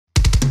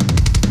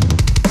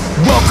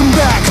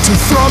to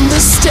From the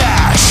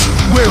Stash,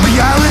 where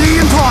reality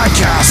and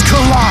podcast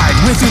collide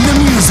within the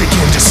music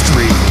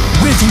industry.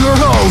 With your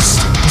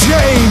host,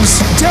 James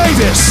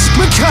Davis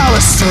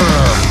McAllister.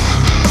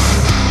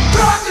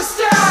 From the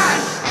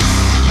Stash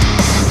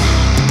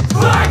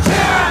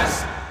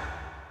Podcast.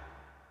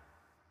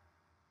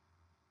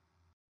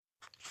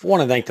 I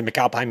want to thank the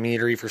McAlpine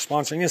Meadery for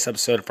sponsoring this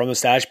episode of From the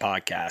Stash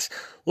Podcast,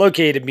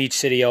 located in Beach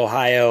City,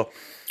 Ohio,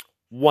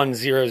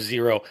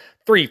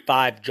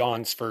 10035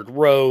 Johnsford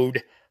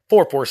Road,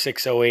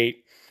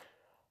 44608.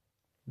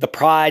 The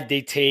pride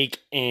they take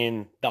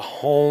in the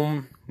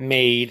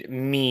homemade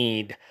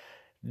mead.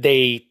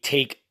 They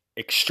take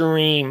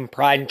extreme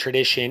pride and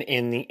tradition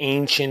in the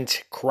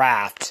ancient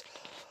craft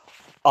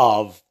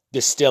of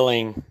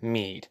distilling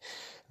mead.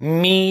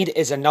 Mead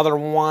is another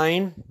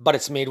wine, but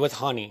it's made with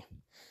honey.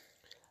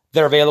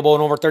 They're available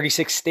in over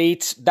 36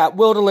 states that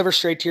will deliver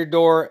straight to your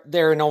door.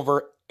 They're in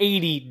over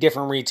 80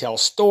 different retail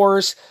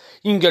stores.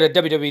 You can go to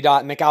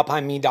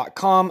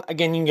www.mcalpinemead.com.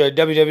 Again, you can go to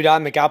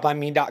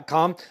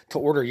www.mcalpinemead.com to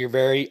order your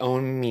very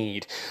own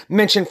mead.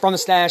 Mention From the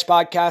Stash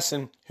Podcast,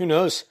 and who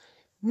knows,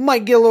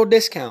 might get a little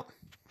discount.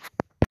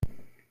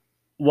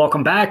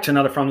 Welcome back to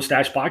another From the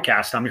Stash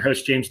Podcast. I'm your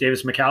host, James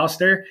Davis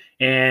McAllister,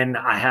 and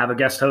I have a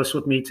guest host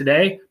with me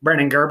today,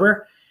 Brennan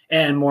Gerber.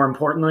 And more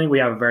importantly, we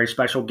have a very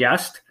special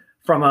guest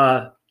from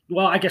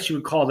I guess you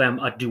would call them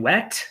a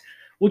duet.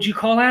 Would you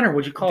call that, or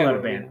would you call that a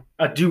band?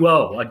 A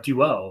duo.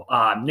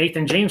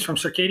 Nathan James from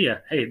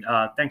Circadia. Hey,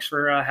 thanks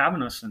for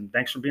having us, and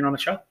thanks for being on the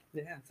show.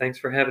 Yeah, thanks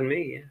for having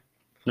me. Yeah.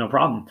 No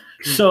problem.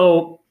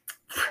 So,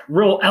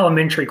 real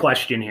elementary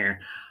question here.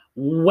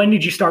 When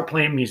did you start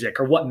playing music,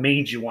 or what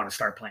made you want to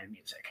start playing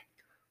music?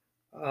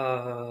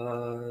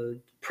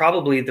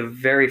 Probably the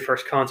very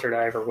first concert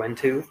I ever went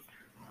to.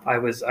 I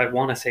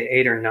want to say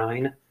 8 or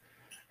 9.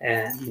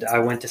 And I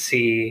went to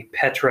see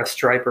Petra,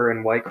 Striper,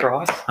 and White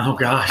Cross. Oh,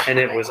 gosh. And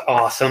it was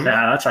awesome.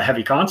 Yeah, that's a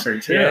heavy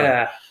concert, too.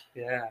 Yeah.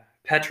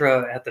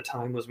 Petra at the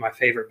time was my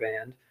favorite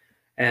band.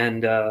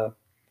 And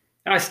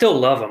I still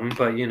love them,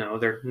 but,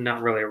 they're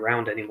not really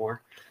around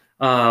anymore.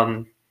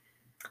 But,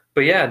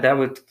 yeah, that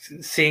was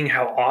seeing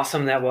how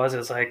awesome that was. It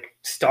was like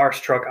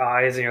starstruck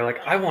eyes. And you're like,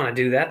 I want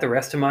to do that the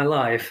rest of my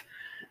life.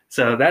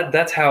 So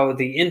that's how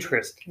the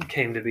interest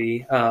came to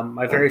be.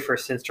 My very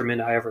first instrument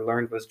I ever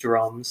learned was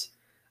drums.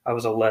 I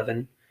was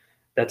 11.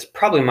 That's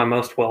probably my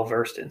most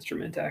well-versed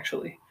instrument,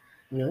 actually.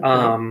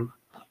 Okay.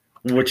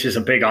 Which is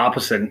a big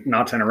opposite,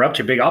 not to interrupt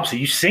you, big opposite.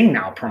 You sing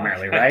now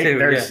primarily, right? I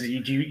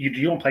do,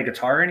 You don't play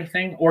guitar or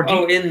anything? Or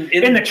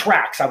in the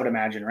tracks, I would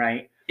imagine,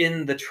 right?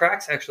 In the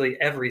tracks, actually,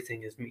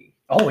 everything is me.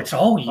 Oh, it's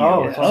all you.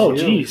 Oh,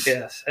 geez.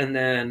 Yes, and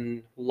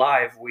then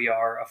live, we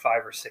are a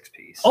 5 or 6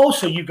 piece. Oh,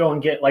 so you go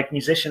and get, like,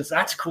 musicians.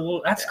 That's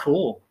cool. That's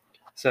cool.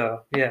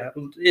 So, yeah,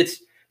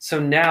 So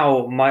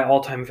now my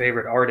all-time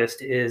favorite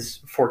artist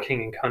is For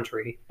King and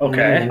Country.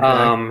 Okay.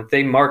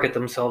 They market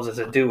themselves as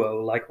a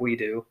duo like we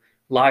do.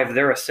 Live,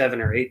 they're a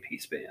 7 or 8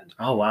 piece band.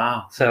 Oh,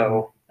 wow.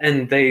 So,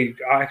 and they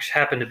actually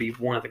happen to be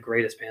one of the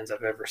greatest bands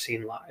I've ever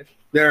seen live.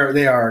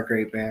 They are a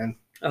great band.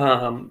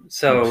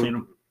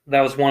 So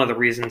that was one of the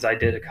reasons I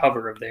did a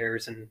cover of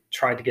theirs and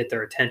tried to get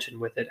their attention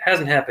with it.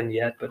 Hasn't happened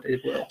yet, but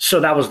it will. So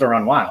that was the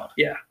Run Wild.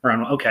 Yeah.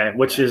 Okay,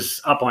 which is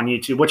up on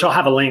YouTube, which I'll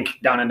have a link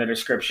down in the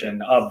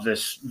description of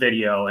this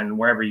video and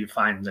wherever you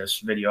find this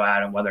video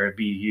at, and whether it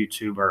be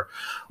YouTube or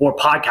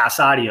podcast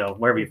audio,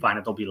 wherever you find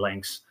it, there'll be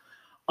links.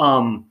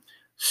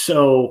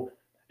 So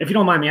if you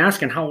don't mind me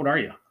asking, how old are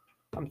you?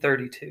 I'm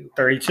 32.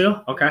 32?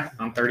 Okay.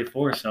 I'm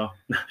 34, so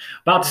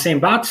about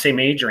the same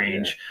age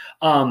range.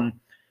 Yeah.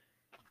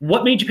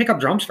 What made you pick up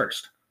drums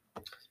first?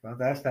 Well,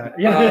 that's that.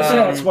 Yeah,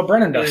 that's what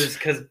Brennan does. It was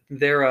because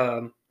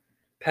they're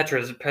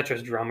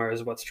Petra's drummer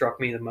is what struck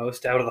me the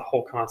most out of the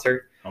whole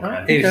concert.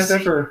 Okay. He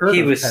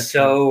was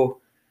so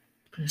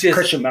just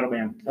Christian metal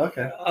band.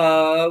 Okay.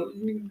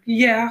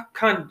 Yeah,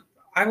 kind of.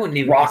 I wouldn't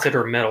even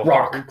consider metal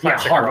rock.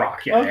 Hard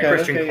rock. Yeah, okay,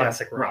 Christian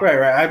classic rock.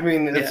 Right. I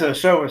mean, it's a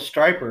show with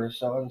Striper.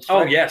 So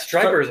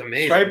Striper is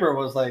amazing. Striper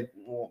was like,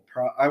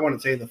 I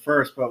wouldn't say the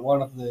first, but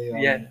one of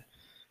the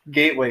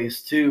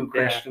gateways to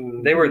Christian.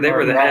 Yeah. They were the they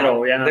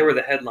were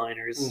the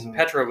headliners. Mm-hmm.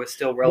 Petra was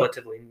still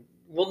relatively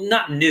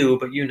not new,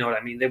 but you know what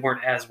I mean. They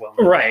weren't as well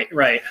known.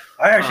 Right.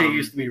 I actually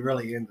used to be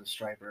really into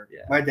Striper. Yeah.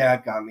 My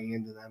dad got me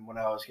into them when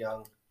I was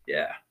young.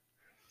 Yeah.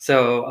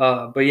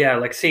 So, but yeah,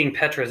 like seeing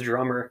Petra's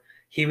drummer,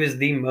 he was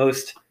the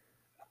most,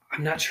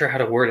 I'm not sure how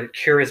to word it,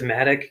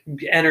 charismatic,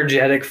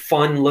 energetic,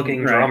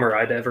 fun-looking drummer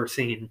I'd ever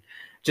seen.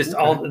 Just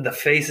all the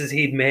faces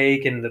he'd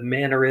make and the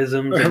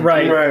mannerisms. And it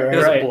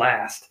was a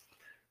blast.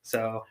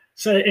 So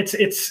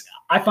it's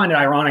I find it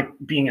ironic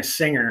being a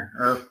singer,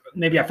 or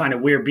maybe I find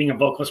it weird being a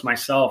vocalist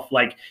myself.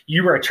 Like,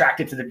 you were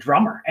attracted to the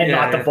drummer and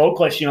not the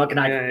vocalist. I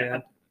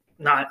know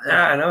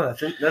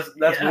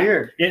that's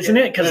weird, isn't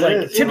it?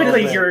 Because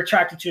typically you're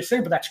attracted to a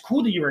singer, but that's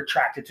cool that you were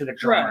attracted to the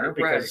drummer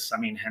because I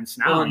mean, hence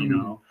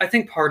now I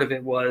think part of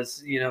it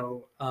was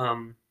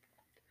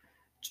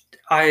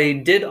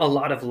I did a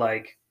lot of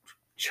like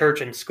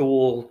church and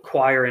school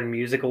choir and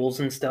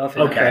musicals and stuff.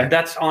 And Okay.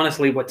 that's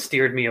honestly what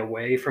steered me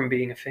away from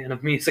being a fan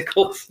of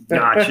musicals.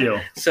 Got you.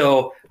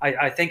 So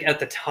I think at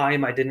the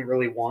time I didn't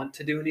really want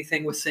to do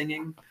anything with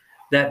singing.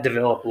 That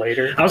developed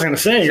later. I was going to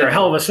say, you're a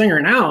hell of a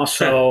singer now.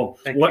 So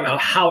Thank what? you.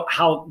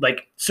 How?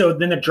 Like, so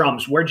then the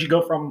drums. Where'd you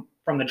go from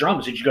the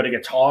drums? Did you go to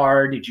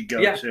guitar? Did you go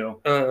Yeah. to?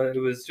 It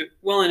was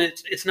and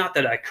it's not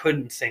that I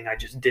couldn't sing. I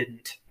just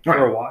didn't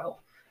for a while.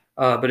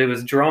 But it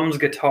was drums,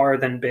 guitar,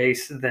 then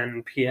bass,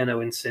 then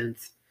piano and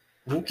synth.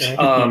 Okay.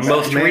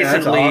 Most Man, that's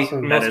recently,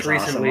 awesome. That most is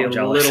recently, awesome. I'm a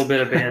jealous. little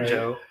bit of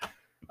banjo.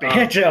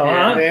 Banjo,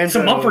 huh? yeah.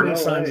 Some Banjo, Mumford and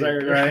no Sons way.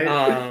 there,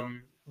 right?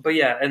 But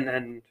yeah, and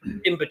then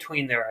in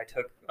between there, I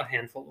took a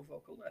handful of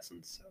vocal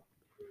lessons. So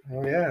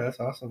Oh yeah, that's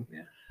awesome.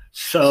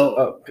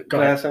 So, Can go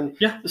I ahead. ask some?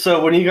 Yeah.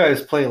 So when you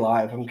guys play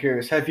live, I'm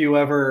curious. Have you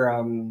ever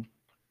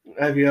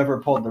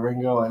pulled the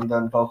Ringo and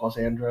done vocals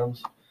and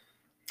drums?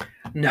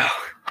 no,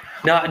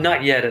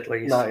 not yet at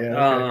least. Not yet.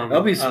 Okay.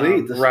 That'll be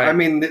sweet. Right. I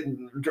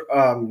mean,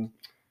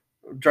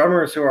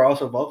 drummers who are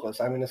also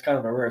vocalists. I mean, it's kind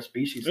of a rare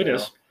species. It now.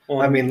 is.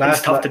 Well, I mean,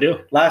 It's tough to do.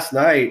 Last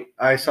night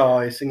I saw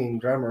a singing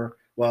drummer.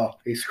 Well,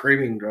 a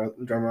screaming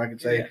drummer, I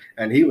could say, Yeah.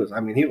 and he was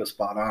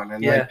spot on.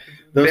 And yeah, like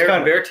those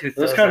kind of Beartooth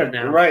those does kind that of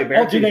now. right.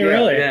 Oh, do Beartooth, they yeah.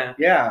 really? Yeah,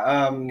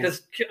 Yeah.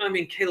 because I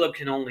mean, Caleb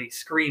can only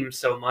scream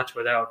so much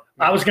without.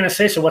 I was going to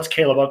say, so what's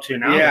Caleb up to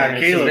now? Yeah,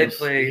 then? Caleb.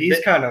 they He's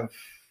they- kind of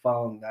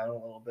fallen down a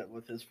little bit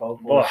with his vocals.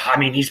 Well, I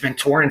mean, he's been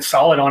touring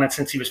solid on it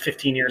since he was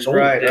 15 years old.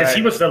 Right, Because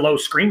he right. was the low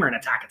screamer in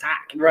Attack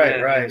Attack. Right,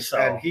 Yeah, right. so-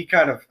 And he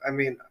kind of, I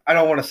mean, I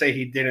don't want to say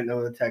he didn't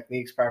know the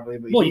techniques properly,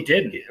 but Well, he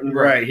did.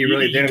 Right, he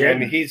really He didn't. did.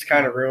 And he's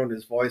kind of ruined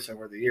his voice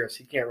over the years.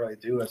 He can't really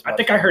do as much. I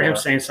think I heard him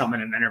anymore. saying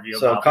something in an interview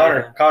So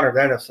about Connor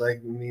Dennis, like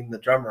I mean, the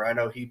drummer, I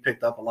know he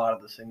picked up a lot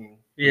of the singing,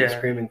 and the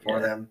screaming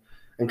for them.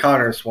 And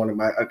Connor's one of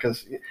my,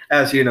 because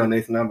as you know,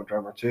 Nathan, I'm a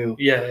drummer too.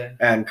 Yeah.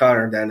 And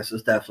Connor Dennis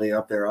is definitely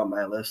up there on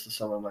my list of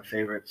some of my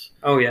favorites.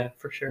 Oh yeah,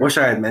 for sure. Wish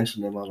I had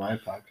mentioned him on my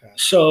podcast.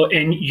 So,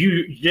 and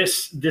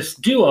this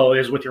duo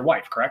is with your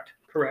wife, correct?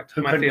 Correct.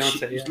 Who My couldn't-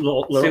 fiance, she's yeah.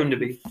 little Soon to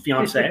be.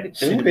 fiance.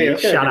 Soon to be,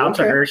 okay, Shout out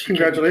to okay. her.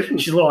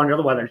 Congratulations. She's a little under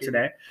the weather you.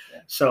 today.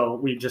 So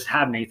we just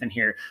have Nathan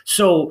here.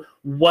 So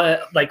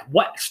what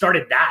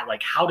started that?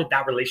 Like, how did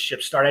that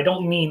relationship start? I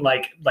don't mean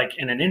like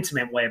in an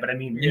intimate way, but I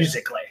mean Yeah.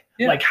 musically.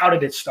 Yeah. Like, how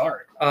did it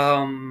start?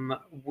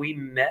 We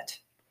met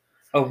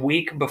a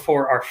week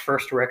before our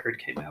first record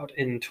came out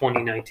in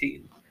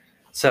 2019.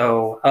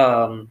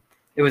 So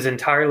it was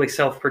entirely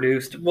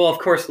self-produced. Well, of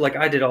course, like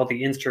I did all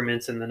the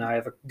instruments, and then I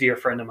have a dear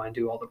friend of mine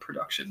do all the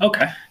production.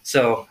 Okay.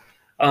 So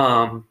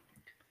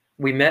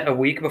we met a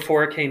week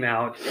before it came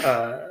out.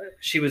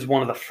 She was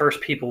one of the first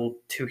people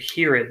to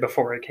hear it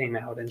before it came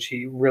out, and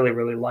she really,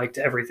 really liked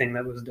everything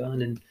that was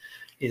done. And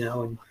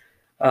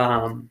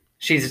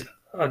she's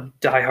a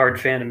diehard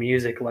fan of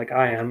music like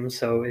I am,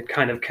 so it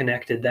kind of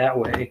connected that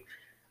way.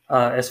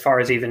 As far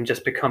as even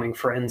just becoming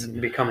friends and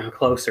becoming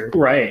closer.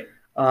 Right.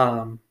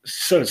 Um,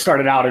 So it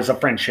started out as a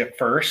friendship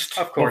first,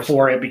 Of course.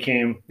 before it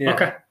became Yeah.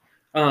 okay.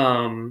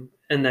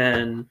 and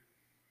then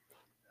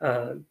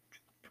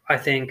I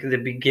think the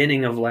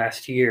beginning of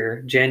last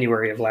year,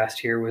 January of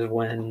last year, was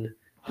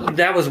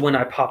when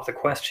I popped the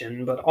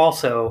question, but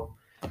also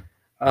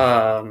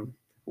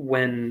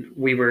when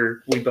we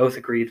both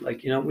agreed,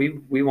 like,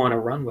 we want to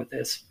run with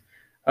this.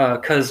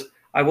 'Cause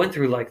I went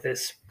through like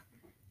this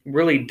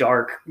really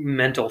dark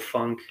mental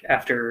funk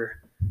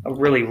after a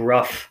really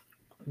rough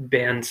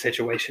band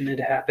situation had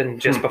happened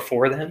just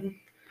before then.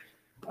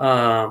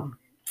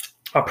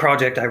 A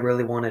project I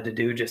really wanted to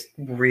do just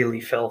really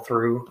fell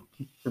through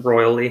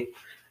royally.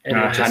 And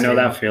I know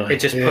that feeling. It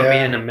just put me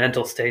in a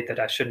mental state that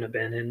I shouldn't have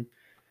been in.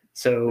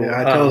 So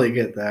Yeah, I totally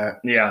get that.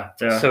 Yeah.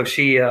 so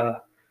she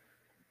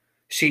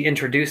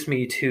introduced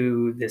me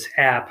to this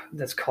app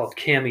that's called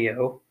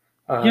Cameo.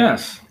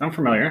 Yes, I'm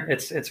familiar.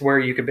 It's where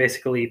you could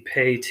basically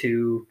pay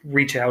to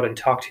reach out and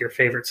talk to your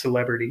favorite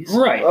celebrities.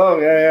 Right. Oh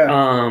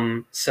yeah.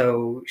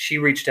 So she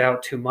reached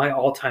out to my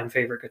all-time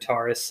favorite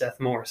guitarist, Seth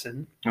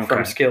Morrison, Okay.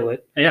 from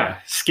Skillet, Yeah.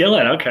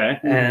 Skillet. Okay.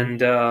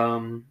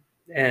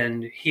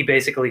 and he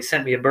basically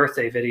sent me a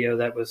birthday video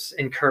that was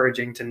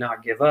encouraging to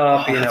not give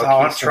up, Oh, that's keep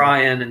awesome.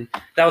 trying, and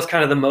that was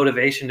kind of the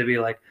motivation to be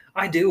like,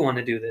 I do want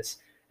to do this.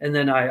 And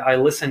then I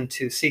listened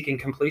to Seeking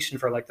Completion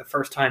for like the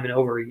first time in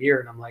over a year,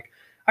 and I'm like,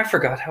 I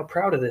forgot how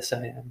proud of this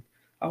I am.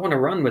 I want to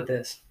run with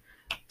this.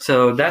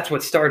 So that's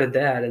what started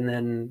that. And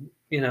then,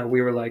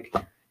 we were like,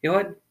 you know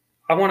what?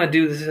 I want to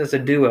do this as a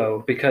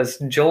duo because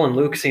Joel and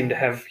Luke seem to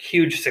have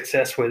huge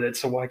success with it.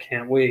 So why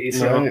can't we?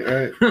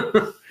 So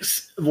Right.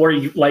 Were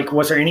you like,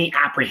 was there any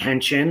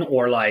apprehension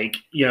or like,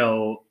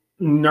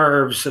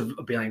 nerves of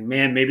being like,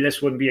 man, maybe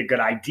this wouldn't be a good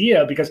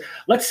idea? Because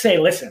let's say,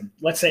 and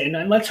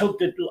let's hope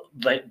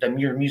that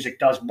your music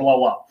does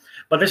blow up.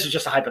 But this is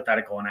just a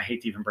hypothetical, and I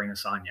hate to even bring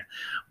this on you.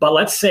 But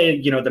let's say,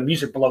 the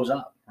music blows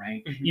up,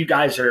 right? Mhm. You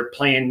guys are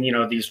playing,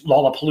 these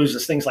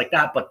Lollapaloozas, things like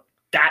that, but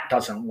that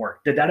doesn't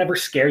work. Did that ever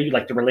scare you,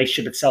 like the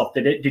relationship itself?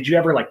 Did you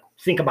ever like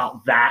think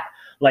about that,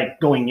 like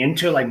going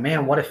into like,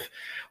 man, what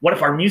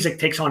if our music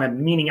takes on a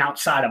meaning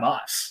outside of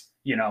us?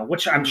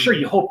 which I'm sure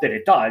you hope that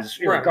it does,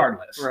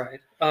 regardless. Right.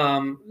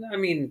 I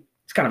mean,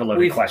 it's kind of a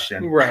loaded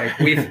question. Right.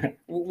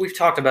 We've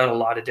talked about a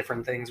lot of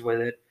different things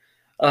with it.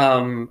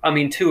 I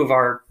mean, two of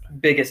our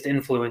biggest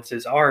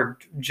influences are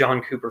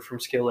John Cooper from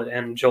Skillet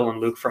and Joel and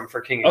Luke from For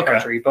King and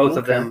Country. Both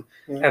of them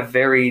have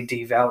very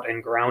devout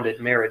and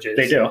grounded marriages.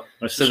 They do.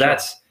 So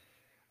that's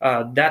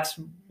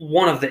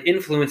one of the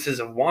influences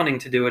of wanting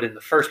to do it in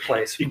the first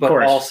place. But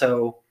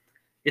also,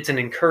 it's an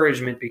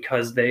encouragement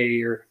because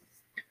they're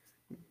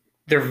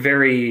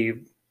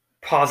very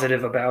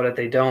positive about it.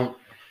 They don't,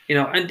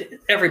 and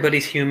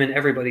everybody's human.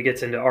 Everybody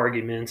gets into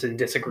arguments and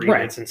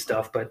disagreements and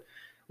stuff, but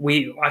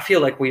I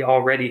feel like we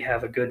already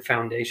have a good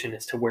foundation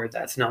as to where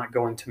that's not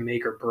going to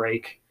make or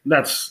break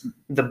that's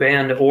the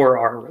band or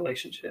our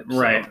relationship.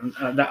 Right.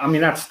 So.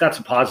 That's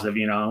a positive,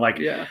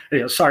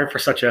 sorry for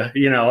such a,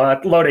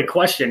 a loaded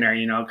question there,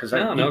 because we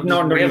haven't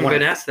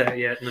been asked that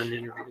yet in an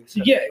interview.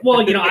 So. Yeah. Well,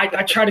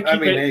 I try to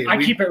keep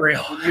keep it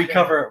real. We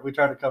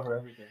try to cover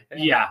everything.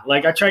 Yeah.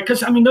 Like I try,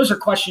 because those are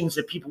questions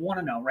that people want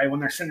to know, right?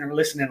 When they're sitting there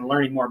listening and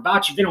learning more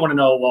about you, they don't want to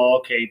know, well,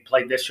 okay,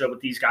 played this show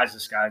with these guys,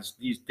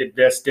 you did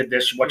this,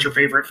 what's your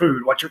favorite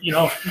food?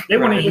 They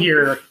want to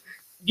hear,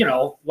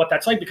 what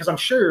that's like, because I'm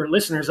sure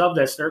listeners of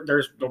this,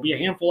 there'll be a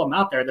handful of them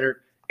out there that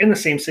are in the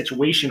same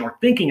situation or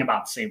thinking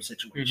about the same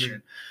situation.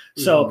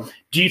 Mm-hmm. So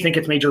do you think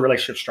it's made your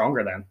relationship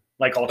stronger then?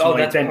 Like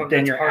ultimately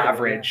than your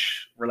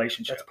average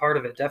relationship? That's part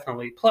of it,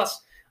 definitely.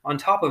 Plus, on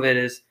top of it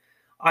is,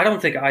 I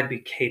don't think I'd be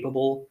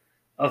capable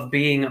of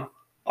being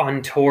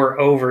on tour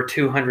over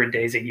 200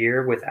 days a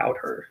year without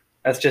her.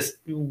 That's just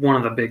one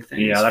of the big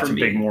things. Yeah, that's a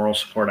big moral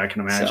support, I can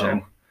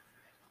imagine.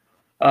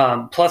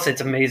 Plus,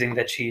 it's amazing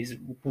that she's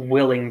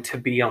willing to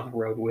be on the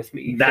road with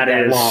me. That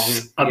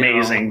is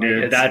amazing,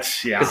 dude.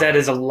 Because that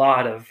is a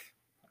lot of.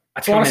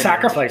 That's a lot of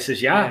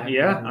sacrifices. Yeah.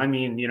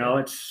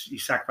 You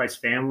sacrifice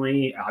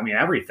family.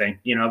 Everything.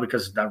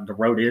 Because the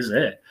road is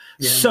it.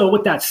 Yeah. So,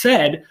 with that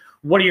said,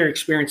 what are your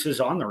experiences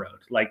on the road?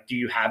 Like, do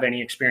you have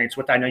any experience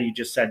with? I know you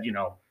just said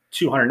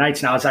 200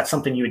 nights now. Is that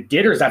something you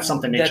did, or is that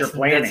something that you're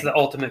planning? That's the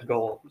ultimate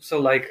goal. So,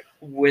 like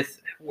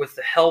with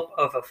the help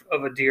of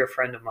a dear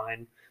friend of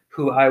mine,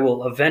 who I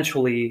will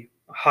eventually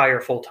hire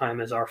full-time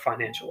as our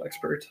financial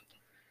expert.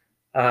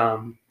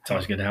 It's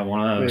always good to have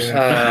one of those.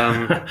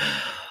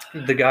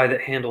 The guy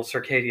that handles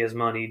Circadia's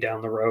money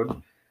down the road.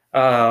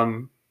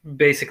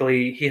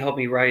 Basically, he helped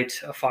me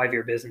write a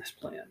 5-year business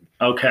plan.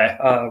 Okay.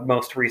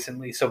 Most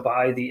recently. So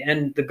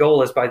the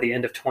goal is by the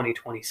end of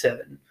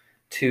 2027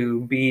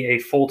 to be a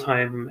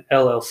full-time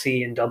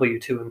LLC and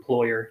W-2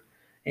 employer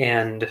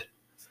and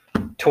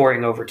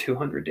touring over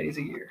 200 days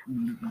a year.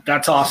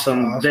 That's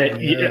awesome.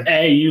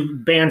 You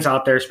bands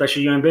out there,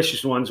 especially you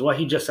ambitious ones, what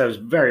he just said is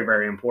very,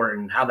 very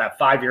important. Have that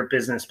 5-year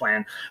business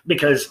plan,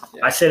 because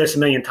I say this a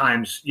million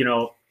times,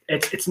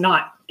 it's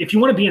not, if you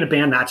want to be in a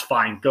band, that's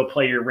fine. Go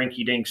play your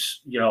rinky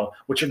dinks,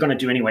 what you're going to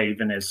do anyway,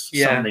 even as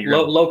something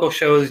that local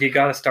shows, you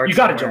got to start. You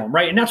got to do them,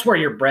 right? And that's where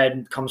your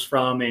bread comes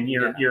from and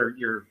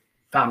your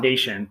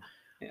foundation.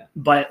 Yeah.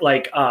 But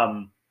like,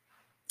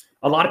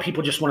 a lot of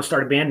people just want to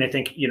start a band and they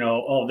think,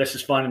 oh, this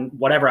is fun,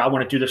 whatever. I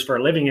want to do this for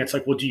a living. It's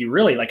like, well, do you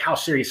really? Like, how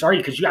serious are you?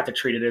 Because you have to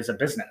treat it as a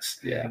business,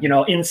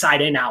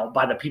 inside and out,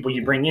 by the people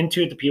you bring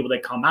into it, the people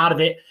that come out of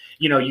it.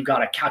 You got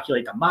to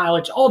calculate the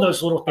mileage. All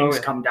those little things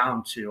come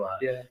down to,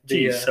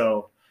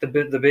 so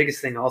the biggest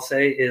thing I'll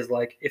say is,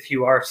 like, if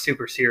you are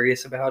super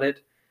serious about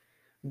it,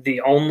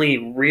 the only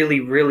really,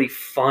 really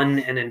fun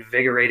and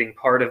invigorating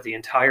part of the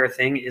entire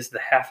thing is the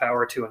half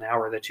hour to an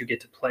hour that you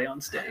get to play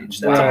on stage.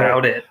 That's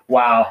about it.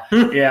 Wow.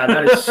 Yeah,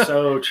 that is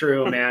so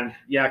true, man.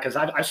 Yeah, because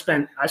I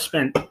spent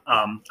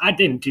I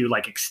didn't do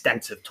like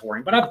extensive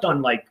touring, but I've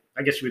done, like,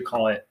 I guess you would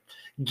call it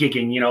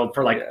gigging,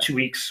 for like 2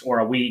 weeks or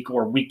a week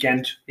or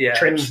weekend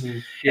trips. Mm-hmm.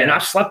 Yeah. And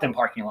I've slept in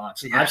parking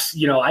lots. Yeah.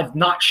 I've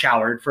not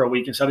showered for a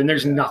week and stuff, and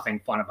there's nothing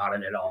fun about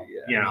it at all.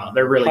 Yeah.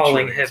 They're really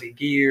hauling heavy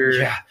gear.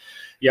 Yeah.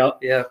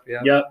 Yep.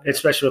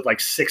 Especially with like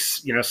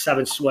 6,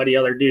 7 sweaty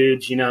other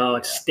dudes,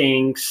 it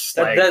stinks.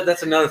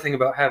 That's another thing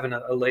about having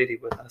a lady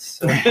with us.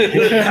 So. She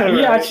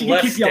can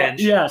keep you.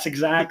 Yes,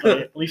 exactly.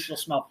 At least you'll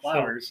smell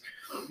flowers.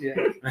 Yeah.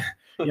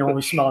 When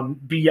we smell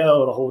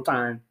BO the whole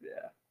time.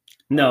 Yeah.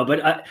 No,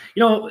 but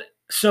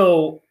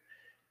so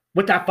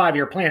with that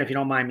 5-year plan, if you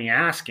don't mind me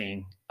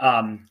asking,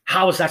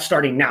 how is that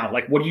starting now?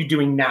 Like, what are you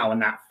doing now in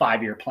that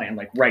 5-year plan,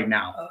 like right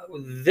now?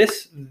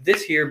 This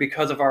year,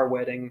 because of our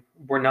wedding,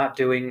 we're not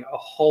doing a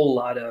whole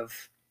lot of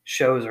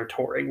shows or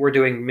touring. We're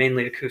doing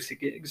mainly acoustic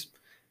gigs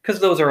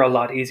because those are a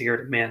lot easier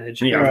to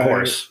manage. Yeah, of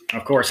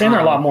course. And they're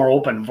a lot more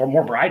open,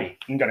 more variety.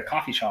 You can go to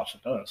coffee shops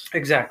with those.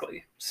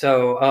 Exactly.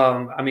 So,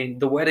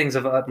 the wedding's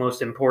of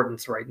utmost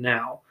importance right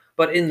now.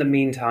 But in the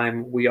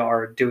meantime, we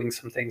are doing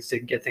some things to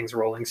get things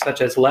rolling,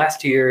 such as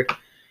last year.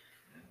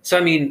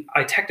 So,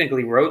 I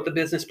technically wrote the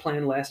business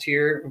plan last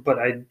year, but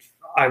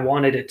I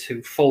wanted it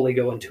to fully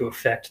go into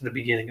effect at the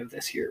beginning of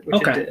this year,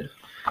 which it did.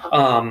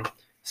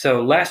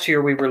 So last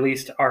year we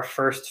released our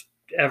first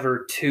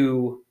ever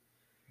 2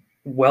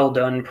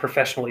 well-done,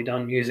 professionally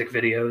done music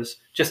videos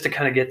just to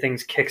kind of get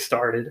things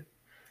kick-started.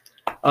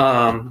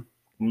 The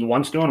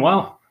one's doing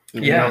well.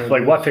 Yeah.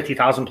 Like what,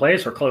 50,000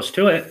 plays or close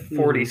to it?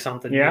 40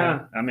 something.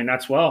 Yeah. I mean,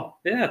 that's Yeah,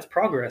 it's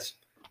progress.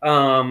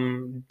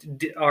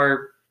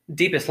 Our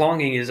deepest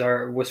longing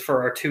was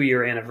for our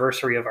 2-year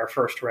anniversary of our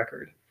first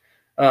record.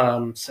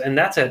 And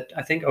that's at,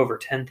 I think, over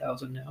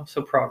 10,000 now.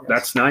 So progress.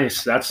 That's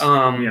nice. That's,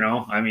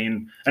 I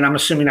mean, and I'm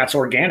assuming that's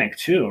organic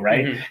too,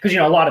 right? Because,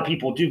 a lot of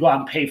people do go out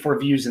and pay for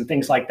views and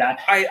things like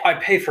that. I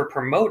pay for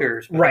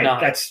promoters. But right.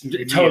 not That's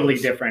totally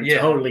views. different. Yeah.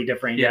 Totally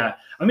different. Yeah.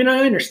 I mean, I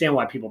understand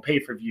why people pay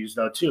for views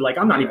though, too. Like,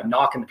 I'm not even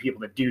knocking the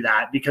people that do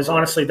that because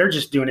honestly, they're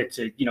just doing it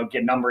to,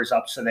 get numbers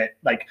up so that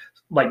like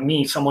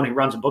me, someone who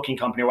runs a booking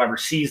company or whatever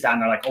sees that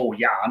and they're like, oh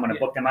yeah, I'm going to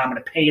book them. I'm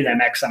going to pay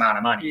them X amount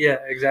of money. Yeah,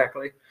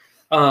 exactly.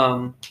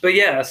 But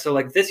yeah, so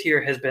like this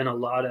year has been a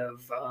lot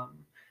of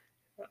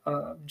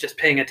just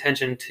paying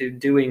attention to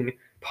doing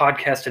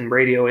podcast and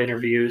radio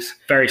interviews.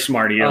 Very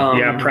smart of you.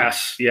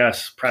 Press.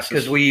 Yes, press.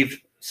 Because this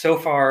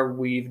year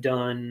we've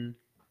done,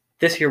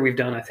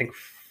 I think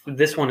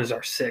this one is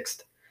our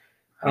 6th.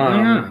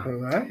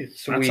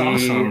 Nice. So that's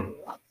awesome.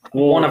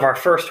 One of our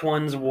first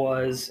ones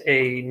was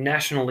a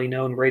nationally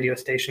known radio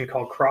station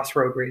called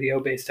Crossroad Radio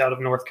based out of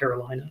North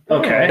Carolina.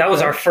 Okay. That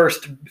was our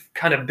first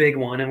kind of big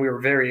one, and we were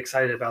very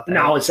excited about that.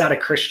 Now, is that a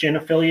Christian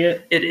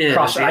affiliate? It is.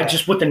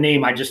 With the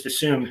name, I just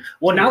assumed.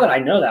 Well, now that I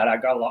know that,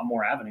 I've got a lot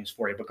more avenues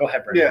for you, but go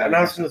ahead, Brady. Yeah, and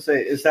I was going to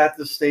say, is that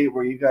the state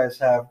where you guys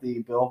have the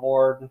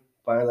billboard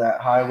by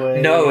that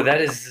highway? No,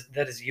 that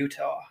is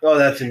Utah. Oh,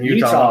 that's in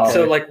Utah.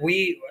 So like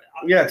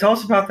yeah, tell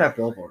us about that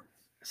billboard.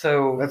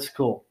 So that's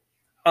cool.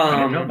 I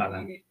didn't know about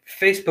that.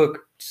 Facebook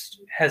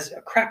has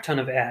a crap ton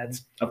of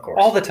ads, of course,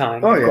 all the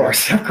time. Oh, of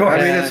course. I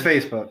mean, it's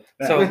Facebook.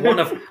 So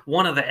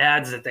one of the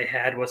ads that they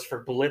had was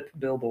for Blip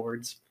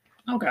billboards.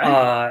 Okay.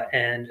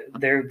 And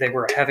they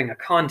were having a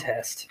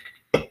contest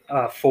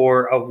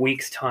for a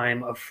week's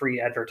time of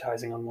free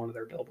advertising on one of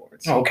their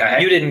billboards.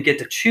 Okay. You didn't get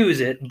to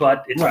choose it,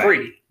 but it's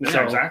free. Yeah,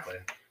 so exactly.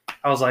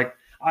 I was like,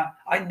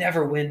 I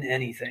never win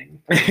anything.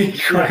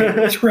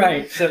 That's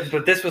right. So,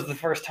 but this was the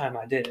first time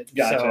I did.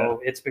 Gotcha. So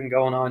it's been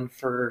going on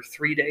for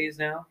 3 days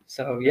now.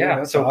 So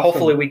that's so awesome.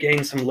 Hopefully we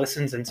gain some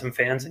listens and some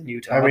fans in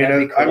Utah. I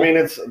mean,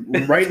 it's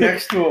right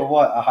next to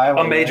a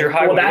highway. A major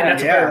highway. Well,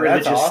 that's a very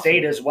religious awesome.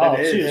 state as well,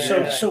 It too.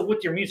 is, So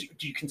with your music,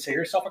 do you consider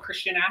yourself a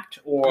Christian act?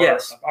 Or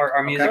yes,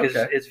 our music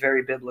Okay. is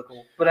very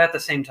biblical, but at the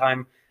same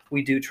time,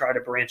 we do try to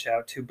branch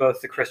out to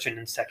both the Christian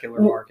and secular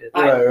market.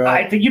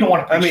 I think you don't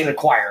want to preach to the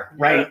choir,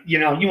 right?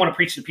 Yeah. You want to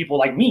preach to people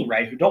like me,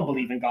 right, who don't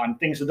believe in God and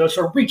things of those,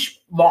 or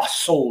reach lost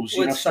souls,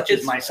 such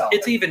as myself.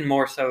 It's even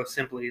more so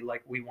simply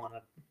like we want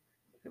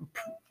to.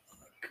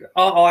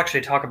 I'll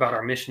actually talk about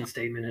our mission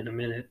statement in a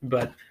minute,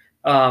 but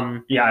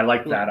yeah, I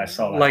like that. I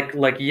saw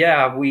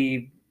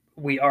that.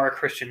 We are a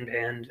Christian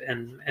band,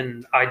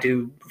 and I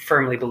do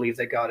firmly believe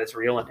that God is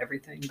real and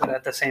everything. But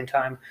at the same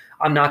time,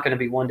 I'm not going to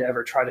be one to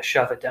ever try to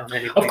shove it down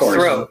anybody's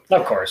throat.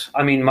 Of course.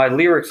 I mean, my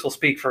lyrics will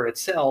speak for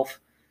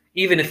itself.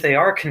 Even if they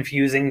are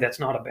confusing, that's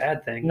not a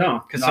bad thing.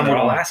 No, because someone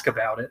will ask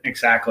about it.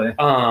 Exactly.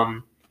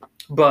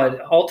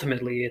 But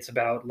ultimately, it's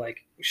about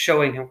like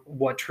showing him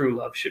what true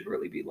love should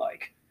really be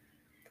like.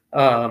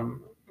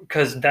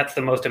 Because that's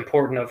the most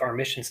important of our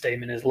mission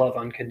statement is love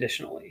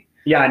unconditionally.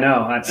 Yeah, I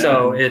know.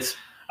 It's.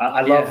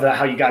 I love that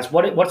how you guys.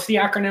 What's the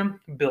acronym?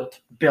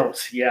 Built.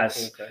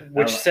 Yes. Okay.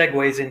 Which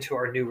segues into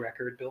our new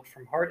record, Built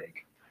from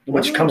Heartache,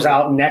 which comes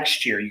out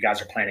next year. You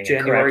guys are planning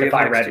January. If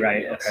I read year,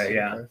 right. Yes. Okay.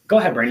 Yeah. Go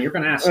ahead, Brandon. You're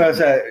going to ask.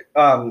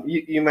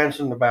 You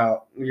mentioned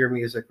about your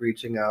music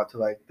reaching out to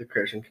like the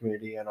Christian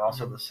community and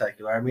also the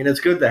secular. I mean, it's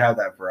good to have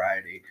that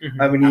variety.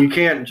 Mm-hmm. I mean, you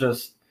can't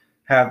just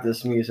have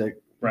this music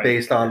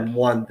based on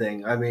one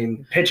thing. I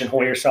mean,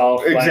 pigeonhole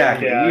yourself.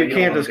 Exactly. Like, you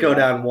can't just go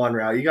down one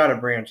route. You got to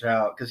branch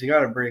out because you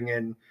got to bring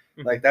in.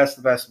 Like that's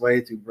the best way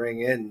to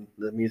bring in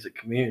the music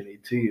community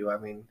to you. I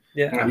mean,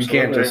 you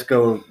can't just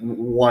go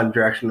one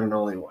direction and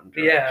only one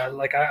direction. Yeah,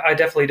 like I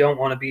definitely don't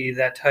want to be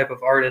that type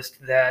of artist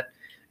that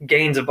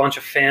gains a bunch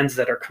of fans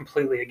that are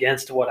completely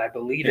against what I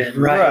believe in.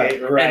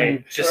 Right.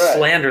 And just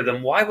slander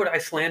them. Why would I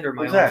slander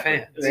my own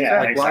fans?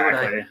 Yeah, like, why would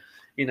I,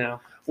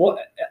 Well,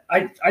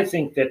 I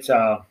think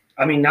that,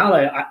 I mean, now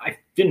that I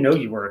didn't know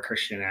you were a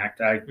Christian act,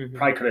 I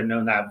probably could have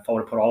known that if I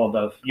would have put all of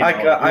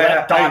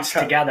the dots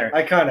together.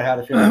 I kind of had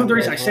a feeling. The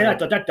reason I say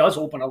that does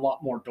open a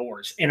lot more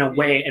doors in a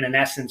way, and in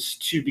essence,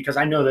 too, because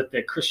I know that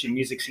the Christian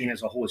music scene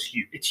as a whole is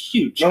huge. It's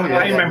huge. Oh, yeah,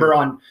 I remember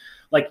on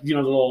the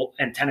little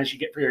antennas you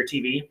get for your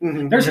TV.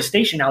 Mm-hmm. There's a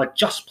station now that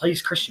just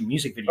plays Christian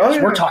music videos. Oh,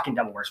 yeah. We're talking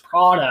Devil Wears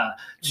Prada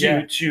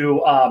to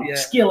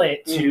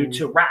Skillet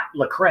to Rap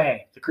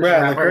Lecrae, the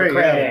Christian rapper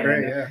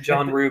Lecrae,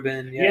 John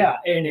Rubin. Yeah,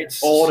 and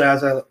it's old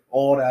as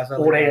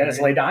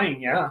lay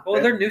dying. Yeah.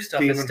 Well, their new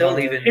stuff is still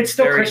even. It's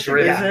still very Christian.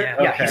 driven. Is it?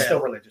 Yeah, Yeah, he's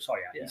still religious. Oh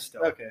yeah, he's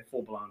still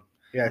full blown.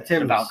 Yeah,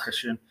 Tim's devout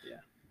Christian. Yeah.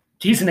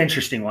 He's an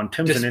interesting one.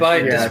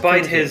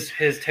 Despite his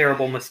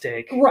terrible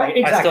mistake, right?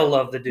 Exactly. I still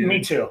love the dude.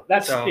 Me too.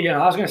 That's I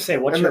was going to say,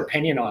 what's your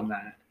opinion on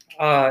that?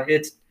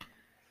 It's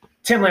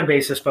Tim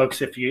Lambesis,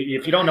 folks. If you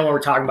don't know what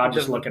we're talking about,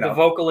 just look it up. The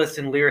vocalist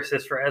and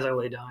lyricist for As I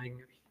Lay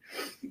Dying.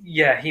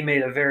 Yeah, he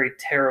made a very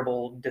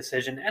terrible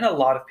decision, and a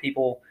lot of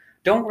people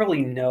don't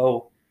really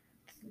know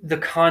the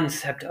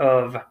concept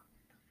of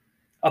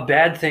a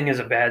bad thing is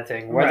a bad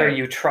thing. Whether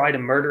you try to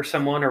murder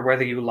someone or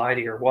whether you lie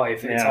to your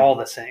wife, it's all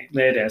the same.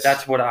 It is.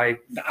 That's what I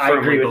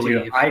agree with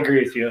believe. you. I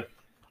agree with you.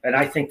 And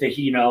I think that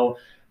he,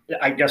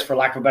 I guess for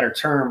lack of a better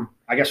term,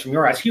 I guess from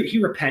your eyes,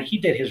 he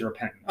did his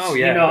repentance. Oh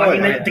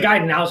yeah. The guy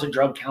now is a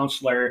drug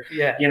counselor.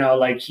 Yeah.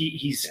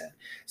 He's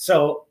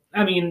so,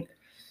 I mean,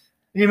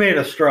 he made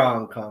a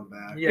strong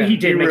comeback. Yeah, he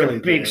did make a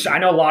big. I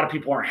know a lot of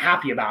people aren't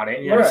happy about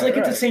it, but it's like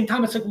at the same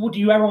time, it's like, well,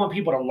 do you ever want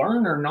people to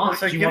learn or not?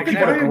 Like, do you want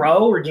people to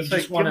grow, or do you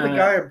just want to give the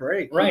guy a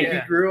break? Right, he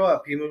grew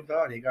up, he moved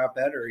on, he got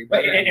better.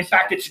 In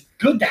fact, it's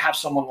good to have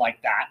someone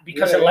like that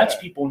because it lets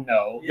people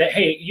know that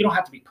hey, you don't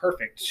have to be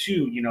perfect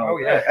too.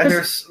 And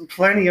there's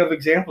plenty of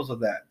examples of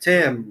that.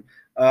 Tim.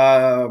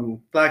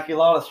 Blackie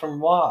Lawless from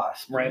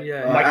Wasp, right?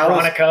 Mike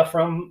Veronica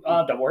from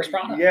The Worst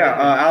Product.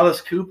 Alice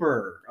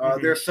Cooper.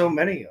 There's so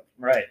many of them.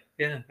 Right.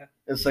 Yeah.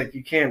 It's like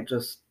you can't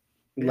just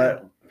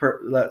let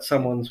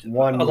someone's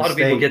one a lot of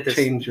people get this,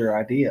 change your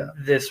idea.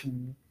 This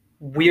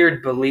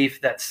weird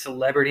belief that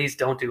celebrities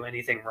don't do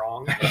anything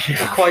wrong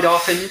quite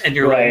often, and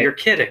you're like, you're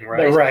kidding, right?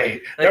 They're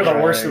right. They're the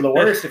worst of the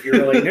worst if you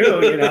really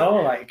knew,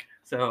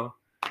 So,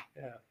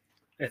 yeah,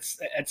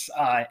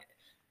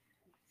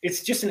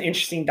 it's just an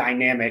interesting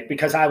dynamic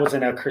because I was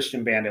in a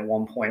Christian band at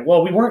one point.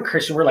 Well, we weren't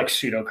Christian. We're like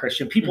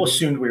pseudo-Christian. People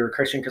assumed we were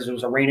Christian because it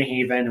was a Rain of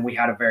Haven and we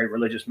had a very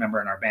religious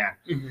member in our band.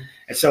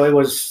 And so it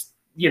was,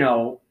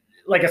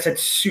 like I said,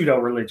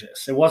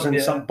 pseudo-religious. It wasn't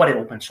something, but it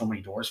opened so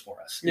many doors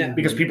for us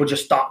because people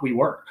just thought we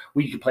were.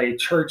 We could play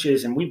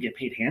churches and we'd get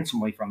paid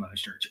handsomely from those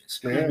churches,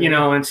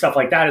 and stuff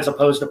like that, as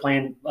opposed to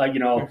playing,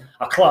 a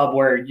club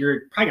where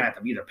you're probably going to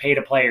have to either pay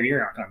to play or you're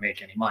not going to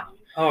make any money.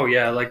 Oh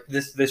yeah, like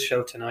this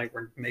show tonight,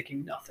 we're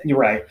making nothing. You're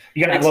right.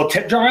 You got a little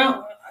tip jar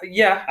out?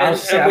 Yeah, and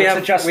we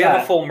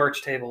have a full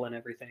merch table and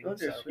everything.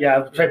 Okay. So.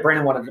 Yeah,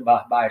 Brandon wanted to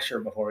buy a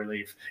shirt before we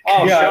leave.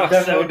 Oh,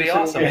 shucks, that would be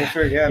awesome.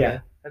 Yeah,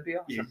 that'd be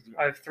awesome.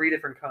 I have 3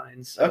 different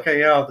kinds.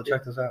 Okay, I'll have to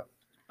check this out.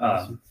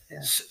 Awesome.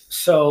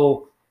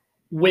 So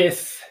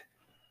with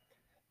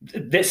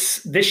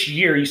this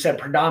year, you said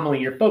predominantly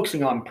you're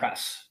focusing on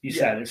press. You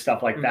said and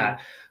stuff like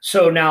that.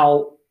 So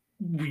now.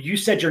 You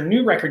said your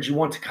new record you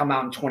want to come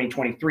out in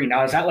 2023.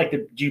 Now, is that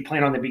do you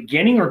plan on the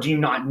beginning, or do you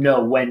not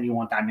know when you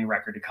want that new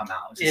record to come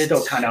out? Is it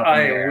still kind of up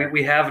in the air?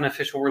 We have an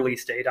official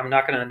release date. I'm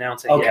not going to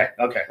announce it yet.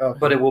 Okay.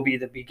 But it will be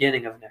the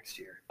beginning of next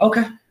year.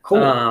 Okay,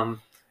 cool.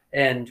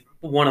 And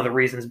one of the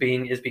reasons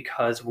being is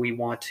because we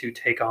want to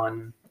take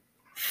on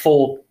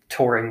full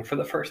touring for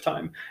the first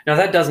time. Now,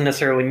 that doesn't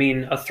necessarily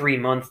mean a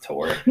 3-month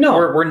tour. No.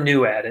 We're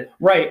new at it.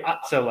 Right.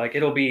 So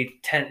it'll be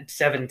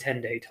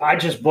 10-day tour. I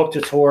just booked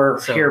a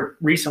tour here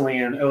recently,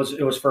 and it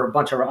was for a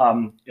bunch of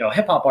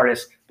hip hop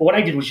artists. But what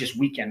I did was just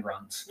weekend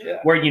runs,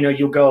 where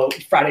you'll go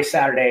Friday,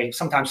 Saturday,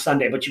 sometimes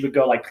Sunday, but you would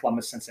go like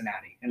Columbus,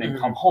 Cincinnati, and then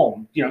come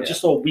home.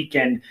 Just little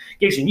weekend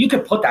gigs, and you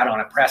could put that on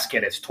a press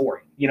kit as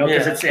touring.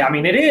 Because it's. I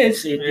mean, it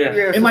is.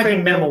 It might be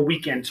minimal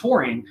weekend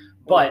touring,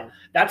 but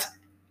that's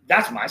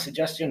my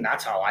suggestion.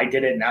 That's how I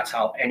did it. And that's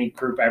how any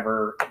group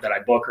ever that I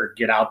book or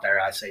get out there,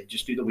 I say,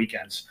 just do the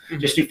weekends.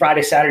 Just do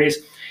Friday, Saturdays,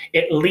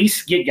 at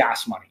least get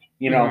gas money,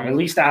 at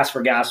least ask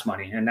for gas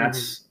money. And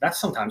that's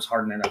sometimes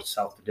hard in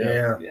itself to do.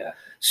 Yeah.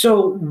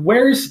 So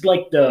where's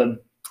the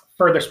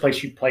furthest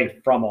place you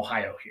played from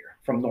Ohio here,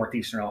 from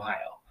Northeastern Ohio?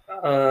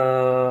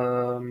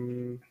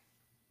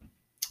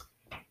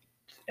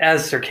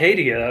 As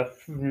Circadia,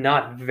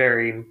 not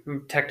very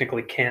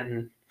technically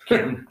Canton.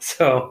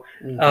 So,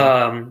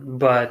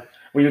 but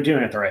well, you're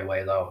doing it the right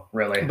way, though,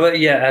 really. But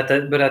at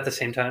the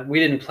same time, we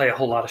didn't play a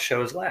whole lot of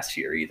shows last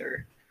year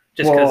either,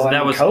 just because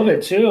that was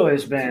COVID too.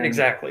 Has been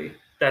exactly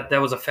that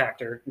was a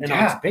factor.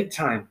 And big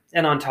time.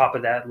 And on top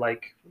of that,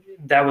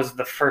 that was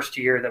the first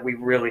year that we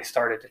really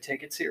started to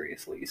take it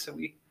seriously. So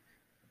we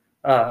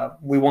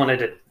wanted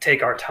to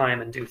take our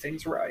time and do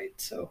things right.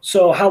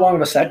 So how long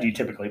of a set do you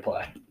typically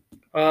play?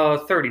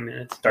 30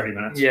 minutes. 30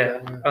 minutes.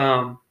 Yeah.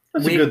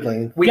 That's a good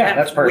lane.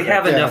 That's perfect. We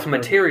have enough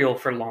material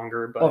for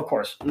longer, but of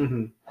course,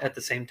 at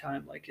the same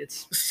time,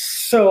 it's.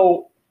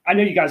 So I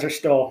know you guys are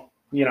still,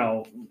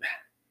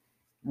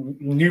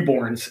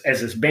 newborns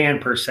as this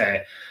band per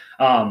se.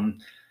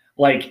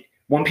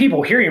 When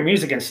people hear your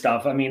music and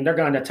stuff, I mean, they're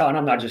going to tell, and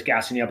I'm not just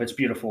gassing you up. It's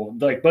beautiful.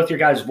 Both your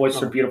guys'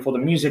 voices are beautiful. The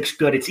music's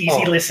good. It's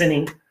easy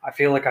listening. I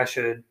feel like I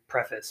should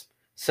preface.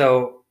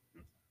 So.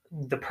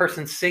 The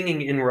person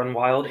singing in Run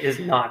Wild is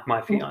not my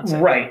fiance.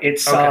 Right.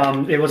 It's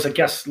it was a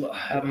guest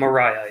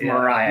Mariah. Yeah.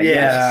 Mariah.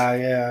 Yeah,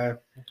 yes. yeah.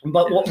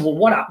 But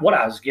what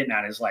I was getting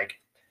at is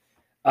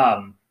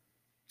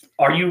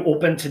are you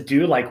open to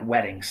do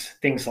weddings,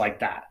 things like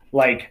that?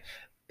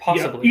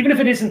 Possibly. Even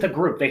if it isn't the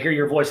group, they hear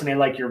your voice and they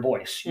like your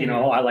voice.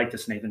 I like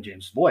this Nathan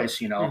James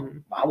voice.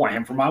 I want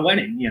him for my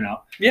wedding.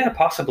 Yeah,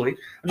 possibly.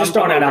 I'm just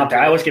throwing that out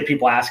there. I always get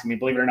people asking me,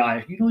 believe it or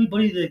not, you know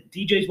anybody that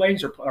DJs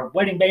weddings or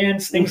wedding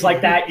bands, things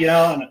like that.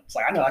 And it's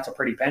I know that's a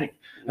pretty penny.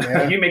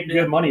 Yeah. You make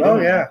good money.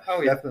 Oh yeah,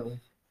 definitely.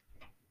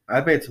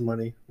 I've made some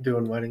money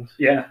doing weddings.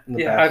 Yeah,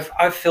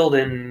 I've filled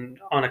in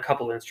on a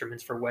couple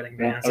instruments for wedding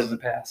bands in the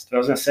past. I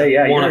was gonna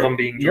say, one of them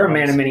being drums. You're a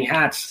man of many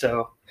hats.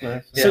 So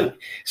Nice.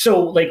 So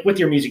like with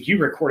your music, you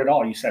record it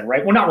all. You said,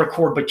 right? Well, not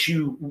record, but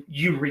you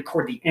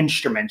record the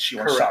instruments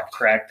yourself,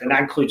 correct? And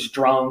that includes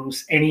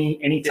drums,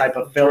 any type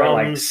of filler,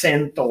 like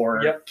synth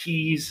or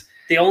keys.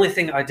 The only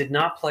thing I did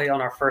not play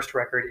on our first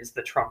record is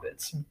the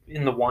trumpets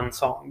in the one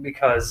song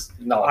because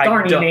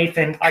darn you,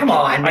 Nathan. Come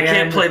on, man. I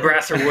can't play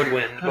brass or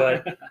woodwind,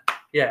 but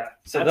yeah.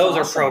 So That's those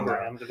awesome, are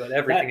programmed, but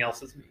everything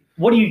else is me.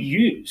 What do you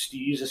use? Do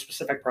you use a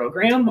specific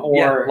program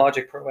or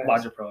Logic Pro X?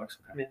 Logic Pro X.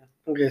 Okay.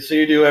 Yeah. Okay, so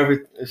you do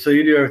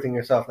everything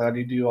yourself now. Do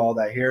you do all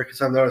that here?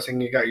 Because I'm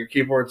noticing you got your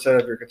keyboard set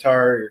up, your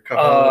guitar, your cup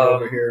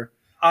over here.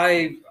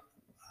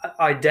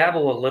 I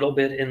dabble a little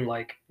bit in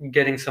like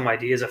getting some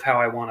ideas of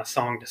how I want a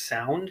song to